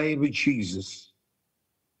 In the name of Jesus.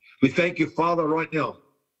 We thank you, Father, right now,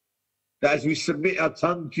 that as we submit our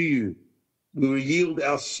tongue to you, we will yield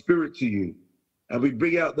our spirit to you. And we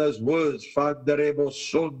bring out those words, we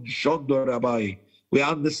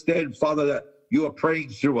understand, Father, that you are praying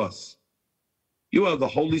through us. You are the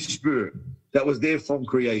Holy Spirit that was there from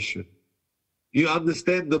creation. You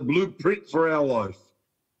understand the blueprint for our life.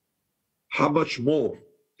 How much more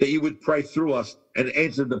that you would pray through us and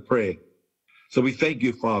answer the prayer. So we thank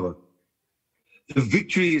you, Father. The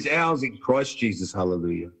victory is ours in Christ Jesus.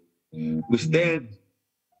 Hallelujah. We stand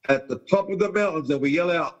at the top of the mountains and we yell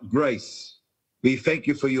out grace. We thank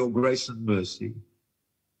you for your grace and mercy.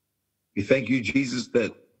 We thank you, Jesus,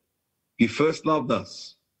 that you first loved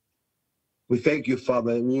us. We thank you,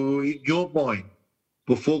 Father, we were in your mind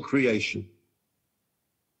before creation.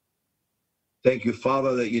 Thank you,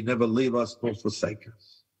 Father, that you never leave us nor forsake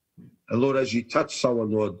us. And Lord, as you touch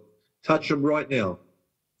someone, Lord, touch them right now.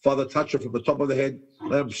 Father, touch them from the top of the head.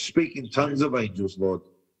 Let them speak in tongues of angels, Lord.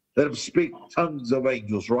 Let them speak tongues of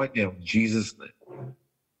angels right now in Jesus' name.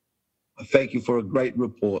 I thank you for a great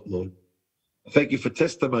report, Lord. I thank you for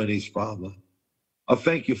testimonies, Father. I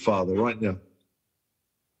thank you, Father, right now.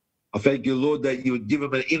 I thank you, Lord, that you would give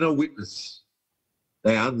them an inner witness.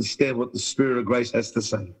 They understand what the Spirit of grace has to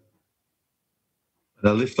say. And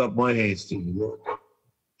I lift up my hands to you, Lord.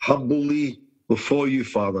 Humbly before you,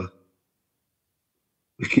 Father.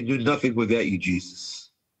 We can do nothing without you,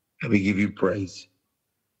 Jesus. And we give you praise.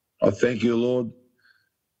 I thank you, Lord,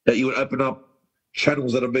 that you would open up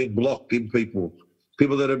channels that are being blocked in people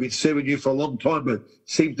people that have been serving you for a long time, but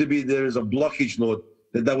seem to be there is a blockage, Lord,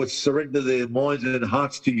 that they would surrender their minds and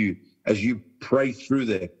hearts to you as you pray through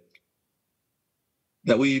there.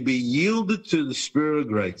 That we be yielded to the Spirit of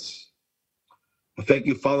grace. I thank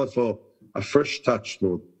you, Father, for a fresh touch,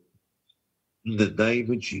 Lord, in the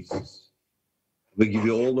name of Jesus. We give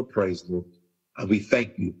you all the praise, Lord, and we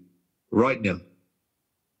thank you right now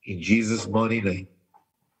in Jesus' mighty name.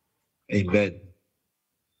 Amen.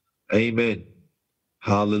 Amen.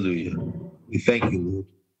 Hallelujah. We thank you, Lord.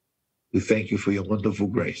 We thank you for your wonderful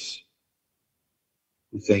grace.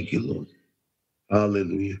 We thank you, Lord.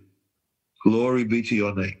 Hallelujah. Glory be to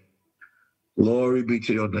your name. Glory be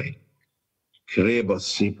to your name. Kreba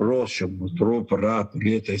si prošam, troparat,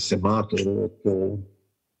 gete semato roto.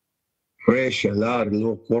 Prescia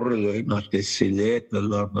lo correlo imate sileta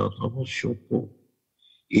la no shopo.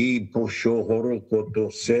 I posho horoko to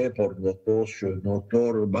se por no tosho no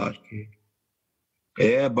torbaki.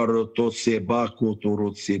 Ebaroto se bako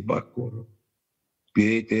toro se bakoro.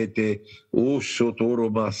 Pietete usho toro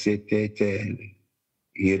masetete.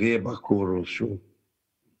 Ireba koro sho.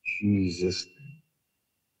 Jesus.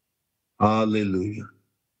 Hallelujah.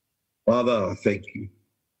 Father, I thank you.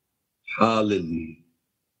 Hallelujah.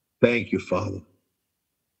 Thank you, Father.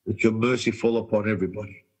 Let your mercy fall upon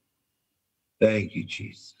everybody. Thank you,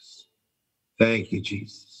 Jesus. Thank you,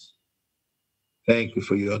 Jesus. Thank you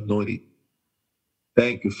for your anointing.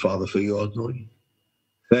 Thank you, Father, for your anointing.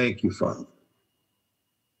 Thank you, Father.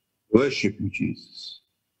 Worship you, Jesus.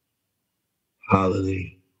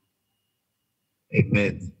 Hallelujah.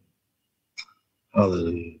 Amen.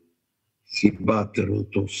 Hallelujah.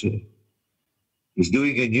 He's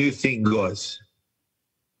doing a new thing, guys.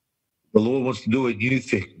 The Lord wants to do a new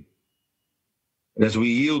thing. And as we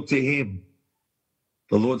yield to him,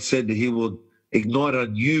 the Lord said that he will ignite a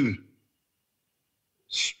new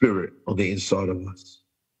spirit on the inside of us,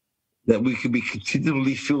 that we can be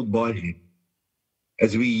continually filled by him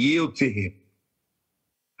as we yield to him.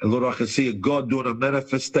 And Lord, I can see God doing a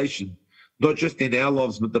manifestation, not just in our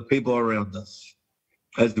lives, but the people around us,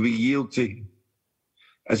 as we yield to him,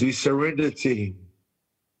 as we surrender to him,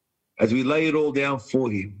 as we lay it all down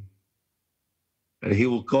for him. And he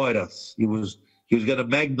will guide us. He was going to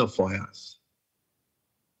magnify us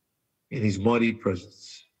in his mighty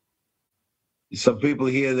presence. There's some people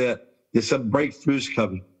here that there's some breakthroughs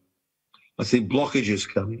coming. I see blockages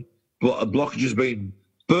coming. Blockages being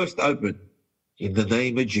burst open in the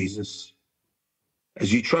name of Jesus.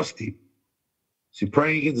 As you trust him. See,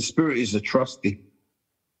 praying in the Spirit is to trust him.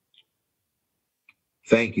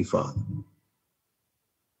 Thank you, Father.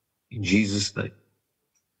 In Jesus' name.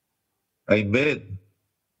 Amen.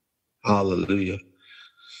 Hallelujah.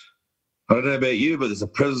 I don't know about you, but there's a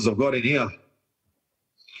presence of God in here.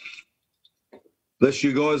 Bless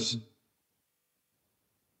you guys.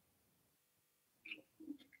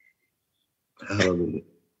 Hallelujah.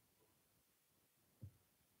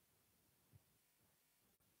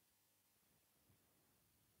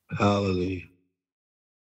 Hallelujah.